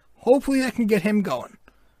Yankees. Hopefully that can get him going.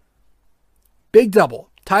 Big double.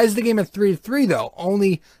 Ties the game at 3-3 though.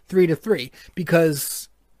 Only 3-3 because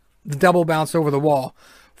the double bounced over the wall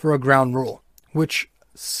for a ground rule. Which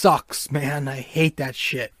sucks, man. I hate that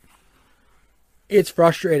shit. It's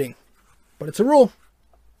frustrating. But it's a rule.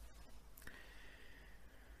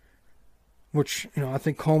 Which, I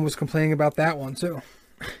think Cone was complaining about that one too.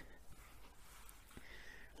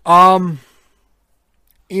 The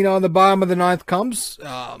bottom of the 9th comes.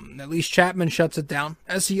 At least Chapman shuts it down,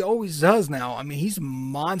 as he always does now. I mean, he's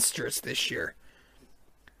monstrous this year.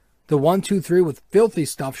 The 1-2-3 with filthy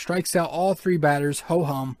stuff strikes out all 3 batters. Ho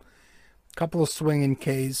hum. Couple of swinging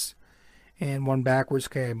Ks and 1 backwards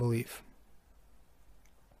K, I believe.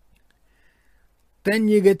 Then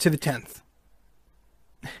you get to the 10th.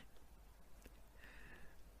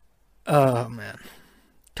 Oh man,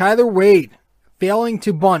 Tyler Wade failing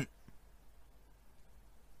to bunt.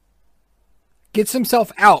 Gets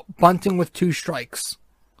himself out, bunting with 2 strikes.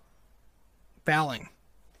 Fouling.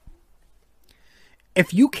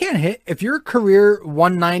 If you can't hit, if you're a career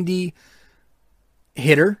 190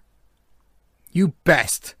 hitter, you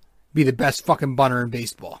best be the best fucking bunter in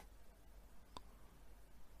baseball.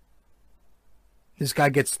 This guy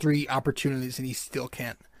gets 3 opportunities and he still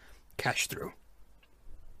can't cash through.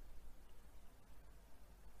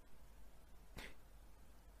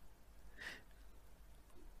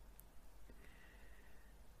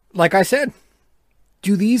 Like I said,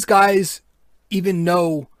 do these guys even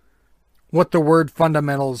know what the word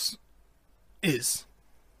fundamentals is?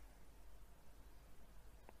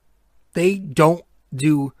 They don't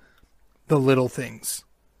do the little things.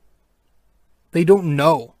 They don't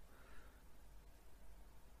know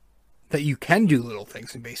that you can do little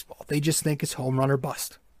things in baseball. They just think it's home run or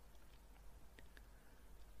bust.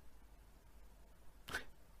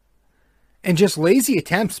 And just lazy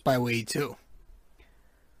attempts by Wade, too.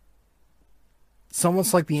 It's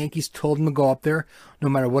almost like the Yankees told him to go up there, no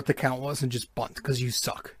matter what the count was, and just bunt, because you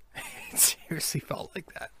suck. It seriously felt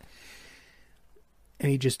like that.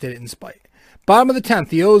 And he just did it in spite. Bottom of the 10th,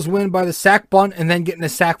 the O's win by the sack bunt and then getting a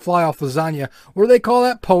sack fly off Lasagna. What do they call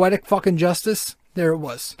that? Poetic fucking justice? There it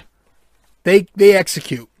was. They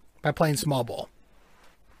execute by playing small ball.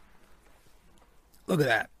 Look at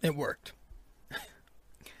that. It worked.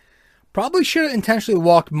 Probably should have intentionally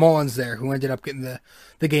walked Mullins there, who ended up getting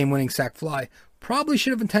the game-winning sack fly. Probably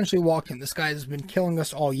should have intentionally walked him. This guy has been killing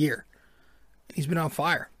us all year. He's been on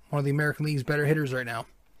fire. One of the American League's better hitters right now.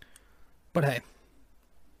 But hey.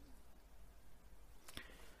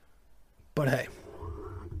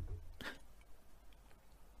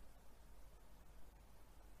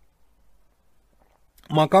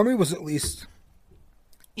 Montgomery was at least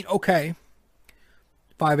okay.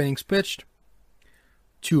 5 innings pitched.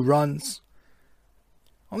 2 runs.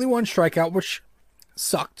 Only 1 strikeout, which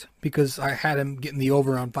sucked because I had him getting the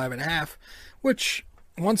over on 5.5, which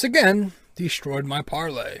once again destroyed my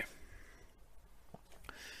parlay.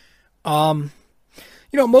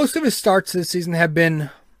 Most of his starts this season have been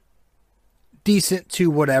decent to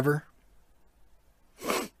whatever.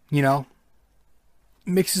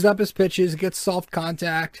 Mixes up his pitches, gets soft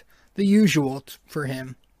contact, the usual for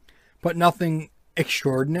him, but nothing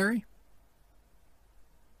extraordinary.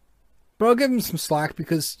 But I'll give him some slack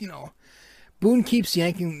because, Boone keeps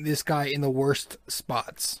yanking this guy in the worst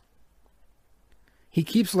spots. He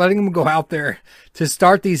keeps letting him go out there to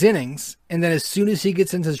start these innings, and then as soon as he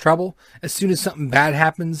gets into trouble, as soon as something bad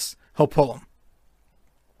happens, he'll pull him.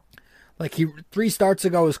 Like 3 starts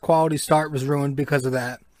ago, his quality start was ruined because of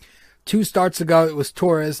that. 2 starts ago, it was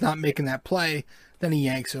Torres not making that play. Then he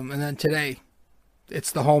yanks him. And then today,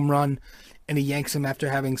 it's the home run, and he yanks him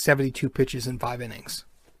after having 72 pitches in 5 innings.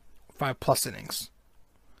 5+ innings.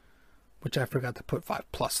 Which I forgot to put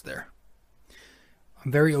 5+ there.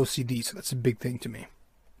 I'm very OCD, so that's a big thing to me.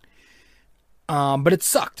 But it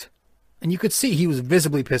sucked. And you could see he was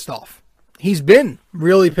visibly pissed off. He's been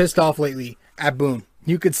really pissed off lately at Boone.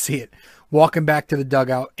 You could see it. Walking back to the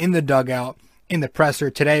dugout, in the presser.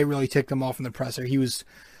 Today it really ticked him off in the presser. He was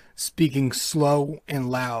speaking slow and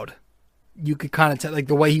loud. You could kind of tell, like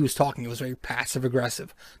the way he was talking, it was very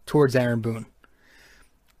passive-aggressive towards Aaron Boone.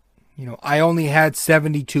 I only had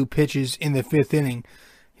 72 pitches in the 5th inning.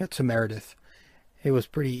 To Meredith.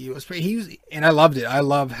 And I loved it. I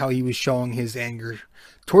love how he was showing his anger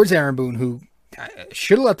towards Aaron Boone, who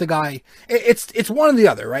Should have let the guy. It's one or the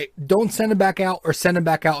other, right? Don't send him back out, or send him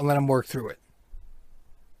back out and let him work through it.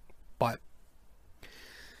 But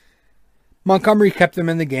Montgomery kept them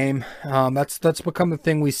in the game. That's become the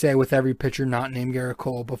thing we say with every pitcher not named Garrett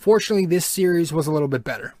Cole. But fortunately, this series was a little bit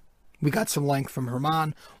better. We got some length from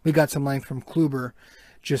Herman. We got some length from Kluber.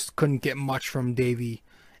 Just couldn't get much from Davey.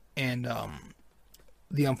 And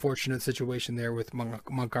the unfortunate situation there with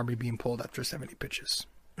Montgomery being pulled after 70 pitches.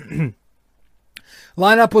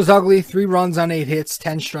 Lineup was ugly. 3 runs on 8 hits,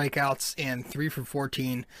 10 strikeouts, and 3 for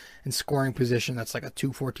 14 in scoring position. That's like a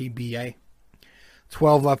 214 BA.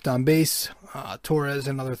 12 left on base. Torres,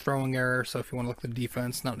 another throwing error. So if you want to look at the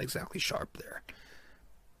defense, not exactly sharp there.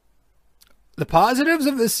 The positives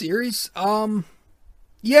of this series, DJ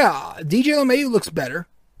LeMahieu looks better.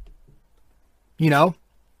 You know,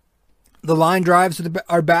 the line drives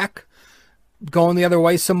are back, going the other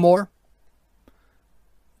way some more.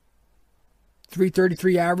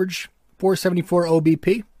 333 average, 474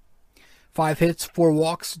 OBP, 5 hits, 4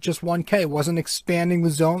 walks, just 1 K. Wasn't expanding the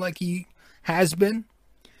zone like he has been.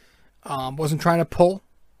 Wasn't trying to pull,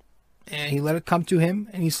 and he let it come to him,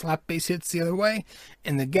 and he slapped base hits the other way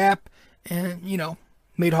in the gap, and,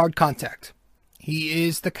 made hard contact. He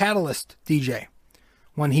is the catalyst, DJ.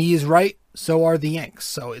 When he is right, so are the Yanks.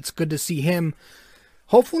 So it's good to see him.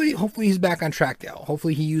 Hopefully he's back on track now.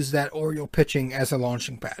 Hopefully he used that Oriole pitching as a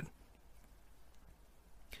launching pad.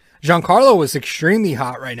 Giancarlo is extremely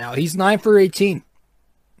hot right now. He's 9 for 18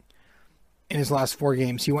 in his last 4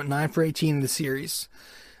 games. He went 9 for 18 in the series.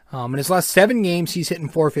 In his last 7 games, he's hitting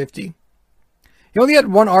 450. He only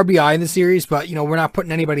had 1 RBI in the series, but, we're not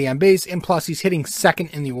putting anybody on base. And plus, he's hitting second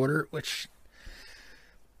in the order, which...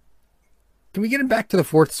 Can we get him back to the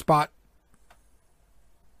 4th spot?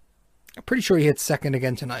 I'm pretty sure he hit second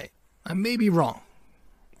again tonight. I may be wrong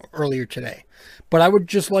earlier today. But I would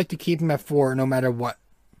just like to keep him at 4 no matter what.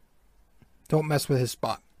 Don't mess with his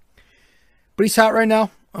spot. But he's hot right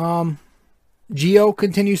now. Gio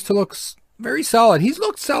continues to look very solid. He's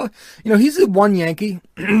looked solid. He's the one Yankee.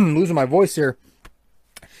 Losing my voice here.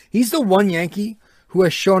 He's the one Yankee who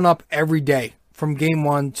has shown up every day from game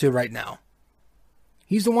 1 to right now.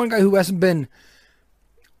 He's the one guy who hasn't been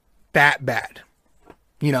that bad.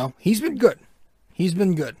 He's been good. He's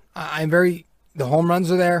been good. The home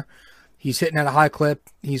runs are there. He's hitting at a high clip.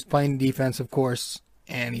 He's playing defense, of course,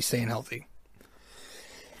 and he's staying healthy.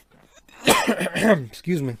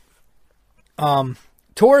 Excuse me.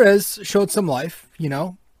 Torres showed some life,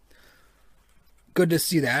 Good to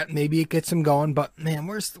see that. Maybe it gets him going, but man,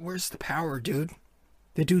 where's the power, dude?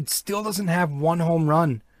 The dude still doesn't have 1 home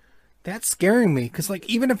run. That's scaring me, because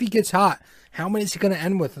even if he gets hot, how many is he going to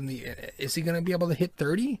end with? Is he going to be able to hit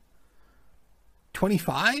 30?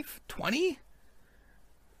 25? 20?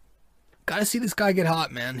 Got to see this guy get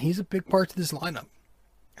hot, man. He's a big part to this lineup.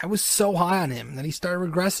 I was so high on him, and then he started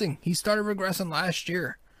regressing. He started regressing last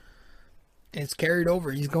year. And it's carried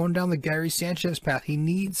over. He's going down the Gary Sanchez path. He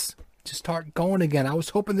needs to start going again. I was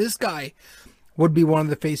hoping this guy would be one of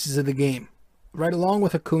the faces of the game. Right along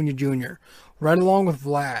with Acuna Jr., right along with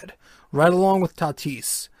Vlad, right along with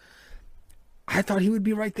Tatis. I thought he would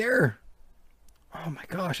be right there. Oh my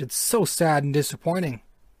gosh, it's so sad and disappointing.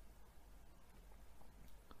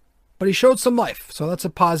 But he showed some life, so that's a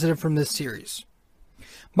positive from this series.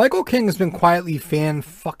 Michael King has been quietly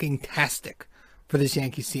fan-fucking-tastic for this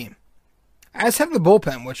Yankees team. As have the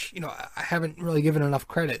bullpen, which, I haven't really given enough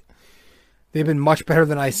credit. They've been much better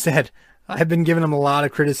than I said. I've been giving them a lot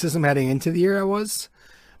of criticism heading into the year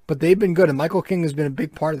but they've been good, and Michael King has been a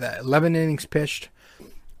big part of that. 11 innings pitched.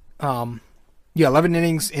 11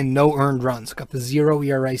 innings and no earned runs. Got the 0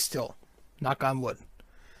 ERA still. Knock on wood.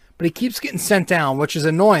 But he keeps getting sent down, which is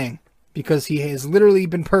annoying because he has literally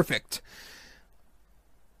been perfect.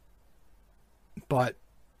 But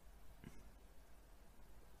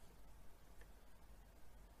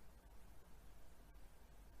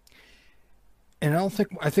and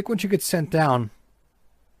I think once you get sent down,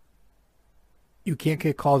 you can't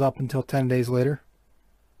get called up until 10 days later.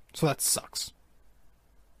 So that sucks.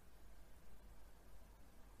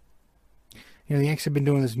 The Yankees have been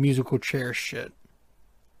doing this musical chair shit.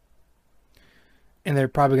 And they're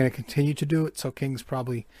probably going to continue to do it. So King's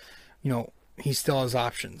probably, he still has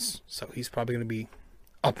options. So he's probably going to be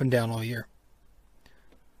up and down all year.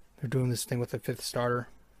 They're doing this thing with the 5th starter.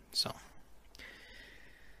 So.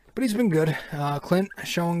 But he's been good. Clint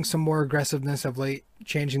showing some more aggressiveness of late,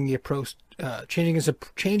 changing his approach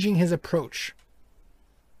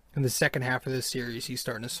in the second half of this series. He's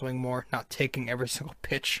starting to swing more, not taking every single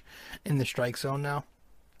pitch in the strike zone now,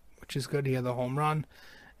 which is good. He had the home run,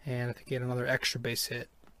 and I think he had another extra base hit.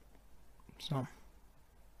 So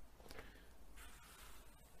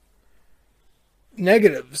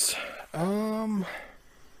Negatives. Can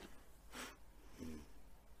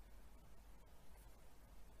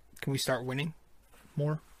we start winning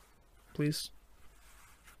more, please?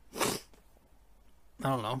 I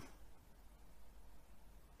don't know.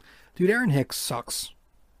 Dude, Aaron Hicks sucks.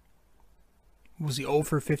 Was he 0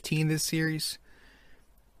 for 15 this series?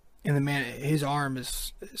 And the man, his arm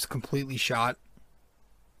is completely shot.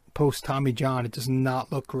 Post Tommy John, it does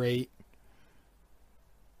not look great.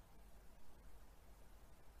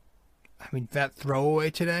 I mean, that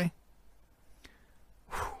throwaway today,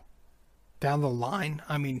 down the line,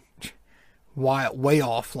 I mean, wild, way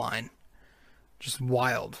offline. Just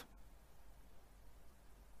wild.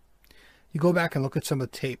 You go back and look at some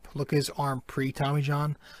of the tape. Look at his arm pre-Tommy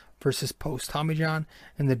John versus post-Tommy John,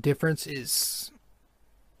 and the difference is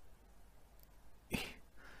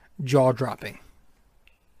jaw-dropping.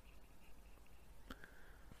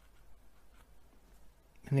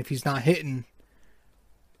 And if he's not hitting,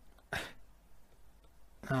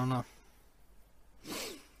 I don't know.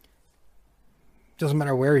 Doesn't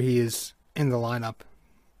matter where he is in the lineup.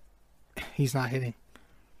 He's not hitting.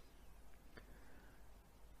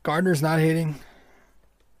 Gardner's not hitting.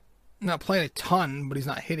 Not playing a ton, but he's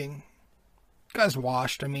not hitting. Guy's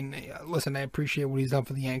washed. I mean, listen, I appreciate what he's done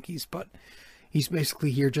for the Yankees, but he's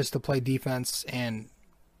basically here just to play defense and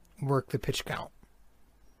work the pitch count.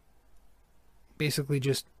 Basically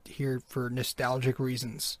just here for nostalgic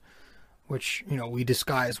reasons, which, you know, we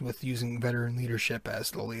disguise with using veteran leadership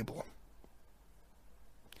as the label.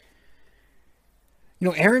 You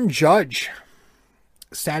know, Aaron Judge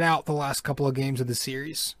sat out the last couple of games of the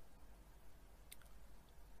series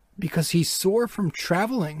because he's sore from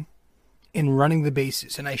traveling and running the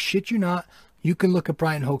bases. And I shit you not, you can look at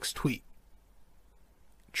Brian Hoke's tweet.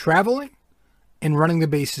 Traveling and running the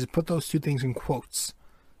bases, put those two things in quotes.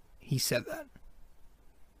 He said that.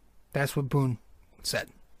 That's what Boone said.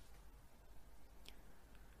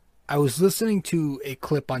 I was listening to a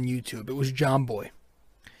clip on YouTube. It was John Boy.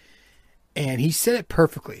 And he said it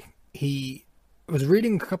perfectly. He was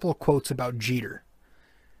reading a couple of quotes about Jeter,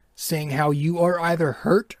 saying how you are either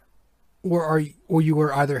hurt or you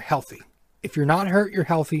are either healthy. If you're not hurt, you're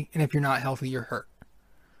healthy, and if you're not healthy, you're hurt.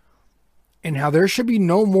 And how there should be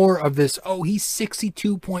no more of this, oh, he's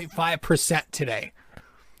 62.5% today.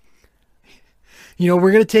 You know,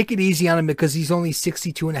 we're going to take it easy on him because he's only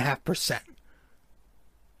 62.5%.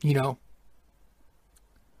 You know?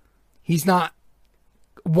 He's not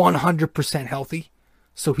 100% healthy,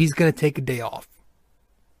 so he's going to take a day off.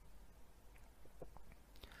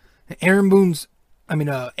 Aaron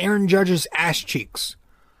Judge's ass cheeks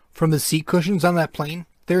from the seat cushions on that plane,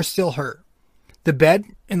 they're still hurt. The bed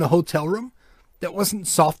in the hotel room, that wasn't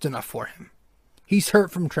soft enough for him. He's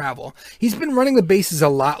hurt from travel. He's been running the bases a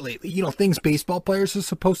lot lately. You know, things baseball players are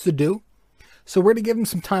supposed to do. So we're going to give him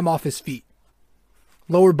some time off his feet.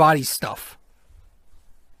 Lower body stuff.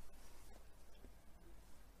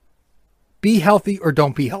 Be healthy or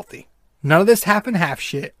don't be healthy. None of this half and half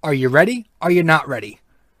shit. Are you ready? Are you not ready?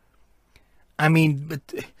 I mean,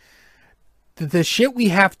 the shit we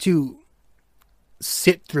have to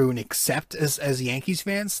sit through and accept as Yankees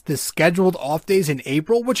fans, the scheduled off days in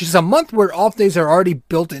April, which is a month where off days are already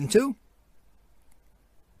built into.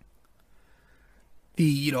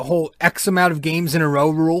 The whole X amount of games in a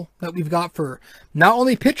row rule that we've got for not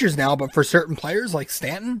only pitchers now, but for certain players like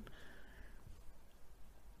Stanton.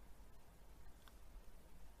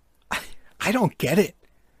 I don't get it.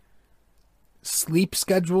 Sleep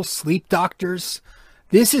schedules, sleep doctors.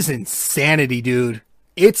 This is insanity, dude.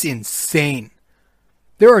 It's insane.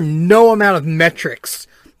 There are no amount of metrics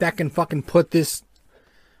that can fucking put this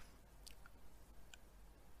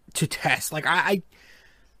to test. Like,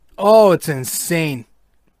 it's insane.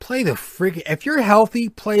 Play the friggin'... If you're healthy,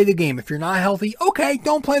 play the game. If you're not healthy, okay,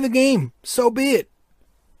 don't play the game. So be it.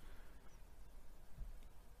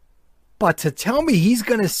 But to tell me he's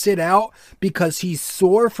going to sit out because he's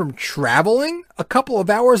sore from traveling a couple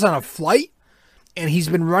of hours on a flight and he's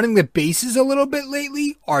been running the bases a little bit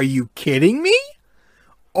lately? Are you kidding me?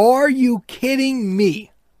 Are you kidding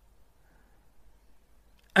me?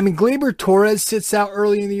 I mean, Gleyber Torres sits out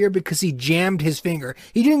early in the year because he jammed his finger.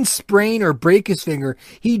 He didn't sprain or break his finger.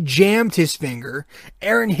 He jammed his finger.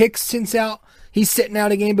 Aaron Hicks sits out. He's sitting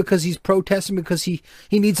out a game because he's protesting because he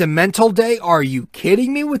needs a mental day. Are you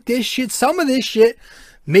kidding me with this shit? Some of this shit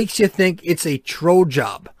makes you think it's a troll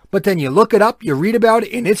job. But then you look it up, you read about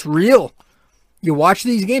it, and it's real. You watch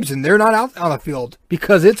these games, and they're not out on the field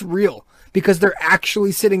because it's real. Because they're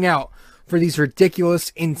actually sitting out for these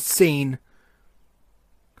ridiculous, insane,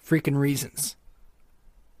 freaking reasons.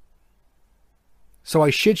 So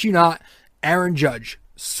I shit you not, Aaron Judge,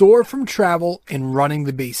 sore from travel and running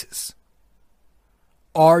the bases.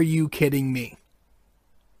 Are you kidding me?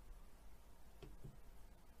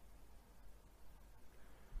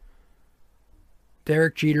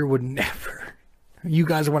 Derek Jeter would never. You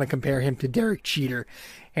guys want to compare him to Derek Jeter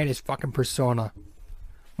and his fucking persona.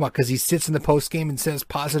 What, because he sits in the postgame and says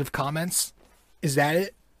positive comments? Is that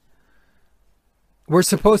it? We're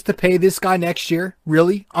supposed to pay this guy next year?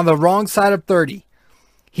 Really? On the wrong side of 30.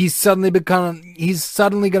 He's suddenly going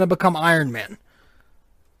to become Iron Man.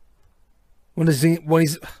 When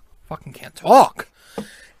he's fucking can't talk.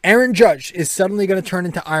 Aaron Judge is suddenly going to turn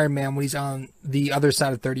into Iron Man when he's on the other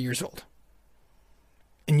side of 30 years old.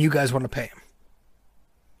 And you guys want to pay him.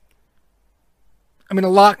 I mean, a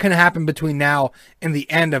lot can happen between now and the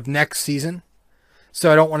end of next season. So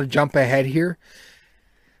I don't want to jump ahead here.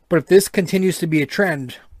 But if this continues to be a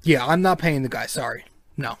trend, yeah, I'm not paying the guy. Sorry.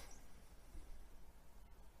 No.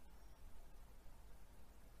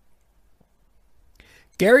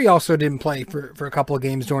 Gary also didn't play for a couple of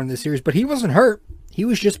games during this series, but he wasn't hurt. He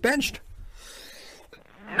was just benched.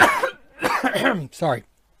 Sorry.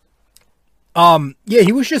 Yeah,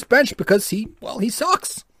 he was just benched because he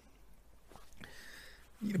sucks.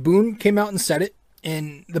 Boone came out and said it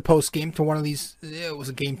in the post game to one of these, it was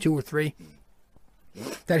a game 2 or 3,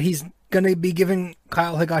 that he's going to be giving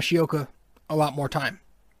Kyle Higashioka a lot more time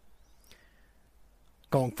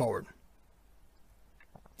going forward.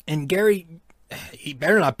 And Gary, he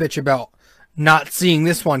better not bitch about not seeing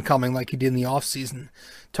this one coming like he did in the offseason,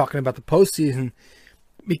 talking about the postseason,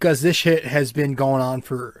 because this shit has been going on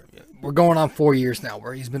we're going on 4 years now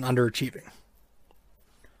where he's been underachieving.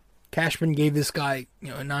 Cashman gave this guy,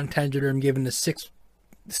 a non-tendered him, giving a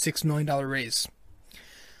 $6 million raise.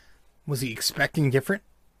 Was he expecting different?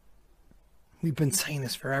 We've been saying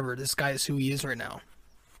this forever. This guy is who he is right now.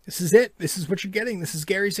 This is it. This is what you're getting. This is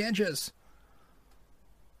Gary Sanchez.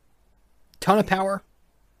 Ton of power.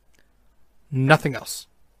 Nothing else.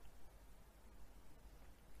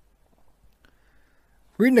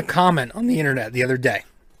 Reading a comment on the internet the other day.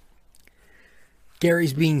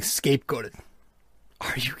 Gary's being scapegoated.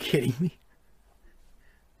 Are you kidding me?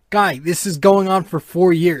 Guy, this is going on for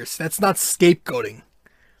 4 years. That's not scapegoating.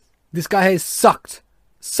 This guy has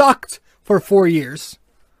sucked for 4 years.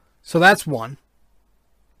 So that's one.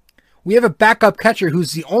 We have a backup catcher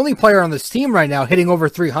who's the only player on this team right now hitting over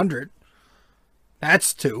 300.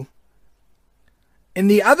 That's 2. And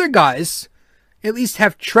the other guys at least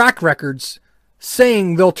have track records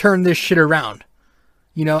saying they'll turn this shit around.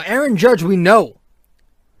 Aaron Judge, we know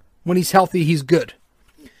when he's healthy, he's good.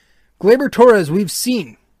 Gleyber Torres, we've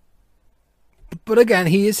seen. But again,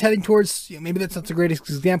 he is heading towards, maybe that's not the greatest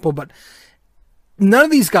example, but none of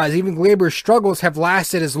these guys, even Gleyber's struggles, have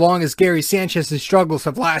lasted as long as Gary Sanchez's struggles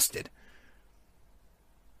have lasted.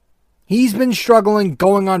 He's been struggling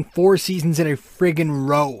going on 4 seasons in a friggin'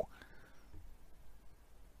 row.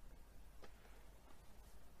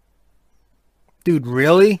 Dude,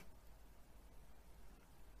 really?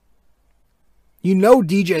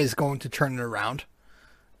 DJ is going to turn it around.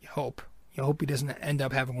 You hope he doesn't end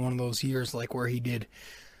up having one of those years like where he did,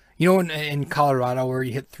 in Colorado where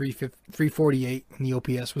he hit 348 and the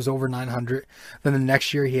OPS was over 900. Then the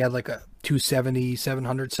next year he had like a 270,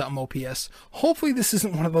 700 something OPS. Hopefully this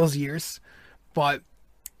isn't one of those years, but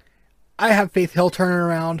I have faith he'll turn it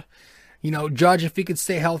around. Judge, if he could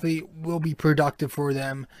stay healthy, will be productive for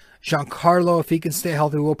them. Giancarlo, if he can stay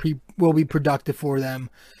healthy, will be productive for them.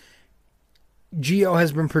 Gio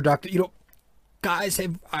has been productive. Guys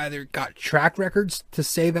have either got track records to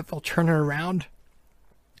say that they'll turn it around,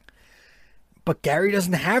 but Gary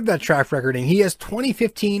doesn't have that track record, and he has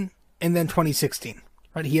 2015 and then 2016.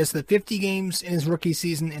 Right? He has the 50 games in his rookie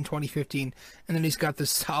season in 2015, and then he's got the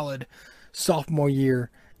solid sophomore year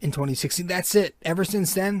in 2016. That's it. Ever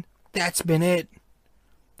since then, that's been it.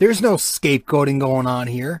 There's no scapegoating going on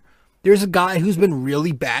here. There's a guy who's been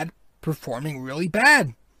really bad, performing really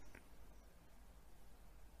bad.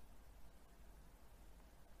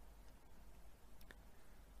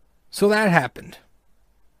 So that happened.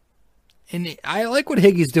 And I like what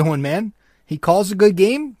Higgy's doing, man. He calls a good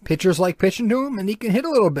game. Pitchers like pitching to him, and he can hit a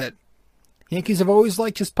little bit. Yankees have always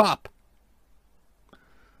liked his pop.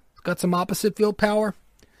 He's got some opposite field power.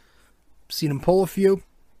 Seen him pull a few.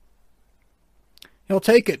 He'll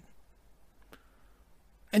take it.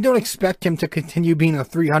 And don't expect him to continue being a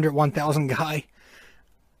 300, 1,000 guy.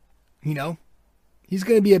 He's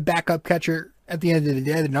going to be a backup catcher at the end of the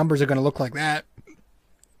day. The numbers are going to look like that.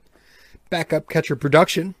 Backup catcher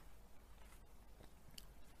production.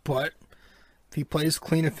 But if he plays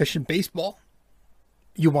clean, efficient baseball,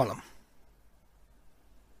 you want him.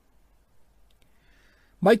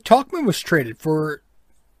 Mike Tauchman was traded for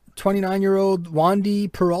 29-year-old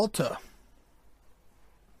Wandy Peralta.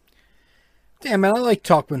 Damn, man, I like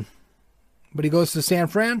Tauchman. But he goes to San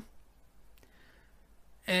Fran.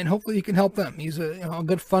 And hopefully he can help them. He's a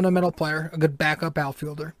good fundamental player, a good backup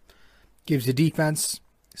outfielder. Gives you defense,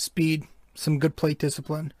 speed, some good plate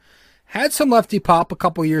discipline. Had some lefty pop a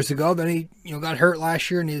couple years ago. Then he got hurt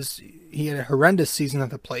last year and he had a horrendous season at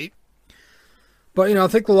the plate. But I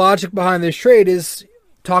think the logic behind this trade is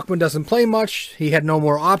Tauchman doesn't play much. He had no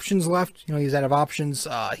more options left. He's out of options.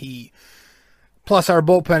 Plus our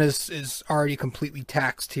bullpen is already completely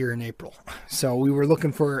taxed here in April. So we were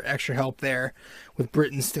looking for extra help there with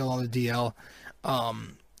Britton still on the DL.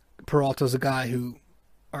 Peralta's a guy who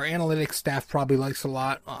our analytics staff probably likes a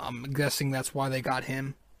lot. I'm guessing that's why they got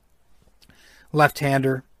him.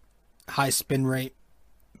 Left-hander, high spin rate,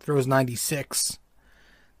 throws 96.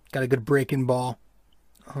 Got a good breaking ball.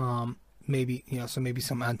 Maybe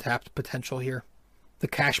some untapped potential here. The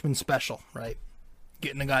Cashman special, right?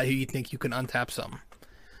 Getting a guy who you think you can unlock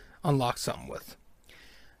something with.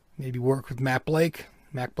 Maybe work with Matt Blake.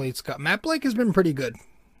 Matt Blake has been pretty good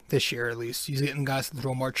this year, at least. He's getting guys to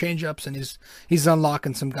throw more changeups, and he's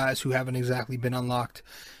unlocking some guys who haven't exactly been unlocked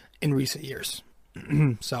in recent years.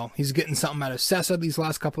 So he's getting something out of Sessa these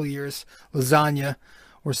last couple of years. Lasagna,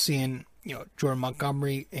 we're seeing Jordan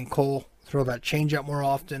Montgomery and Cole throw that changeup more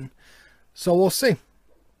often. So we'll see.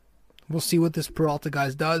 We'll see what this Peralta guy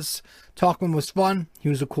does. Tauchman was fun. He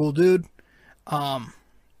was a cool dude. And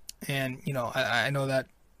I know that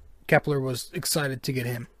Kepler was excited to get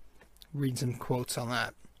him. Read some quotes on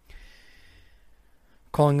that.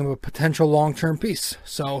 Calling him a potential long-term piece.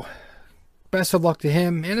 So best of luck to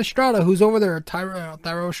him. And Estrada, who's over there.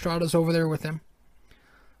 Thairo Estrada's over there with him.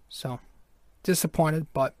 So disappointed,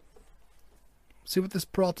 but see what this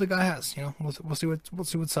Peralta guy has. We'll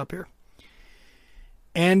see what's up here.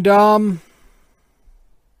 And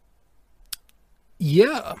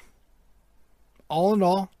yeah, all in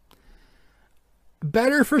all,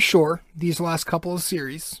 better for sure these last couple of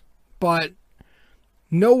series, but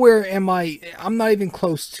nowhere I'm not even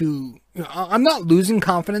close to. I'm not losing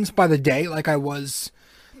confidence by the day like I was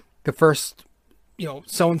the first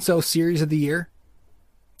so-and-so series of the year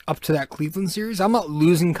up to that Cleveland series. I'm not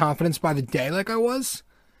losing confidence by the day like I was,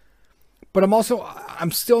 but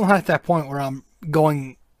I'm still not at that point where I'm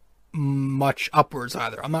going much upwards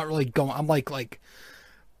either. I'm not really going. I'm like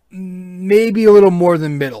maybe a little more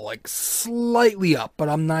than middle, like slightly up, but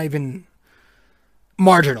I'm not even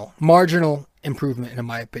marginal improvement in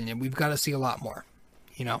my opinion. We've got to see a lot more.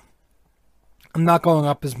 I'm not going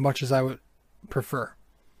up as much as I would prefer.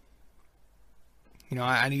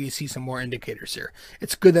 I need to see some more indicators here.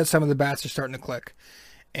 It's good that some of the bats are starting to click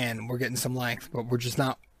and we're getting some length, but we're just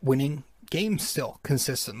not winning games still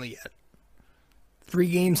consistently yet. 3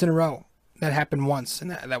 games in a row. That happened once,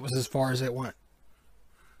 and that was as far as it went.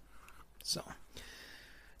 So,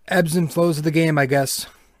 ebbs and flows of the game, I guess.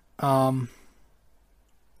 I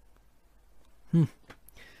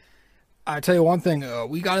tell you one thing,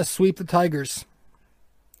 we got to sweep the Tigers.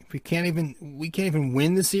 If we can't even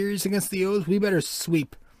win the series against the O's, we better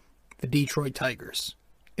sweep the Detroit Tigers.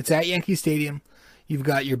 It's at Yankee Stadium. You've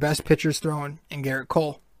got your best pitchers throwing and Garrett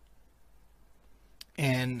Cole.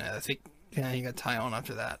 And I think you got Tyon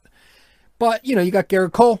after that. But, you got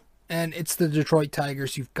Garrett Cole, and it's the Detroit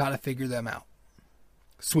Tigers. You've got to figure them out.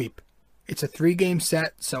 Sweep. It's a 3-game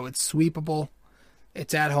set, so it's sweepable.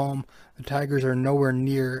 It's at home. The Tigers are nowhere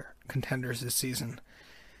near contenders this season.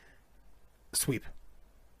 Sweep.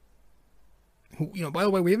 By the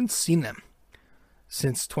way, we haven't seen them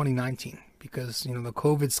since 2019 because, the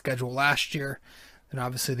COVID schedule last year, and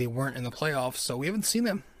obviously they weren't in the playoffs, so we haven't seen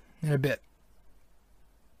them in a bit.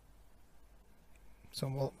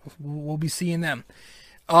 So we'll be seeing them.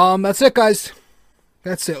 That's it, guys.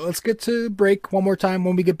 That's it. Let's get to break one more time.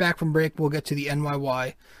 When we get back from break, we'll get to the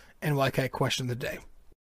NYK question of the day.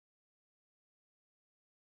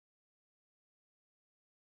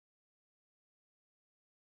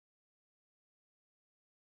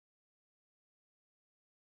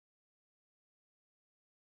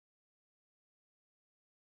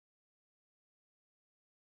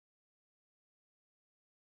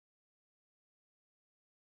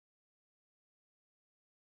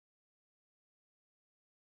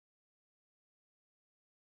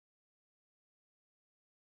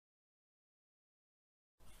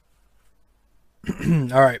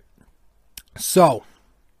 All right. So,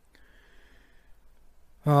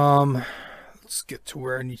 let's get to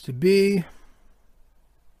where I need to be.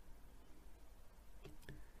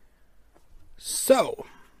 So,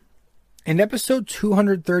 in episode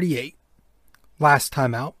 238, last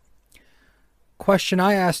time out, question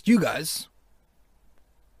I asked you guys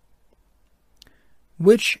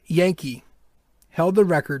Which Yankee held the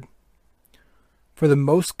record for the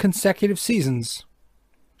most consecutive seasons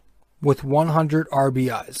with 100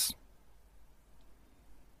 RBIs?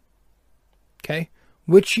 Okay.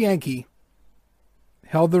 Which Yankee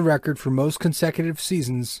held the record for most consecutive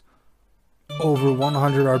seasons over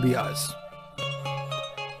 100 RBIs?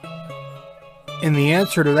 And the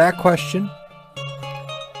answer to that question,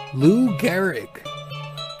 Lou Gehrig.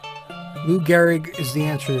 Lou Gehrig is the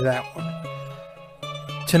answer to that one.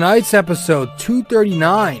 Tonight's episode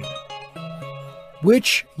 239.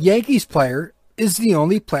 Which Yankees player is the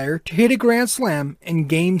only player to hit a grand slam in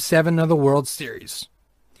Game 7 of the World Series?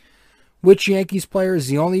 Which Yankees player is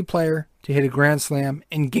the only player to hit a grand slam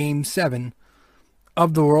in Game 7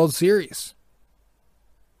 of the World Series?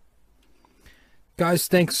 Guys,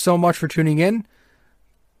 thanks so much for tuning in.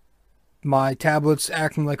 My tablet's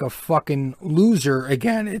acting like a fucking loser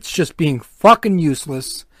again. It's just being fucking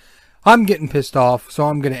useless. I'm getting pissed off, so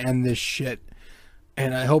I'm going to end this shit.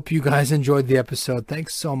 And I hope you guys enjoyed the episode.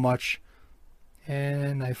 Thanks so much.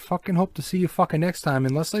 And I fucking hope to see you fucking next time.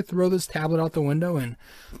 Unless I throw this tablet out the window and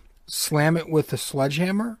slam it with a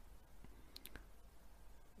sledgehammer,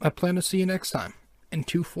 I plan to see you next time in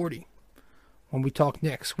 240 when we talk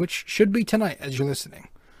Knicks, which should be tonight as you're listening.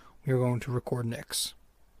 We are going to record Knicks.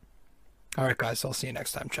 All right, guys, I'll see you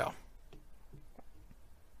next time. Ciao.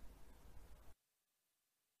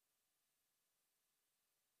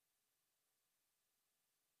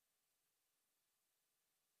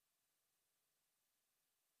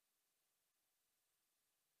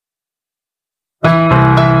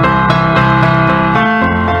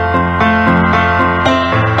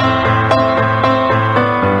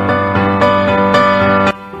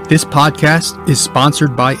 This podcast is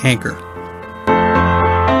sponsored by Anchor.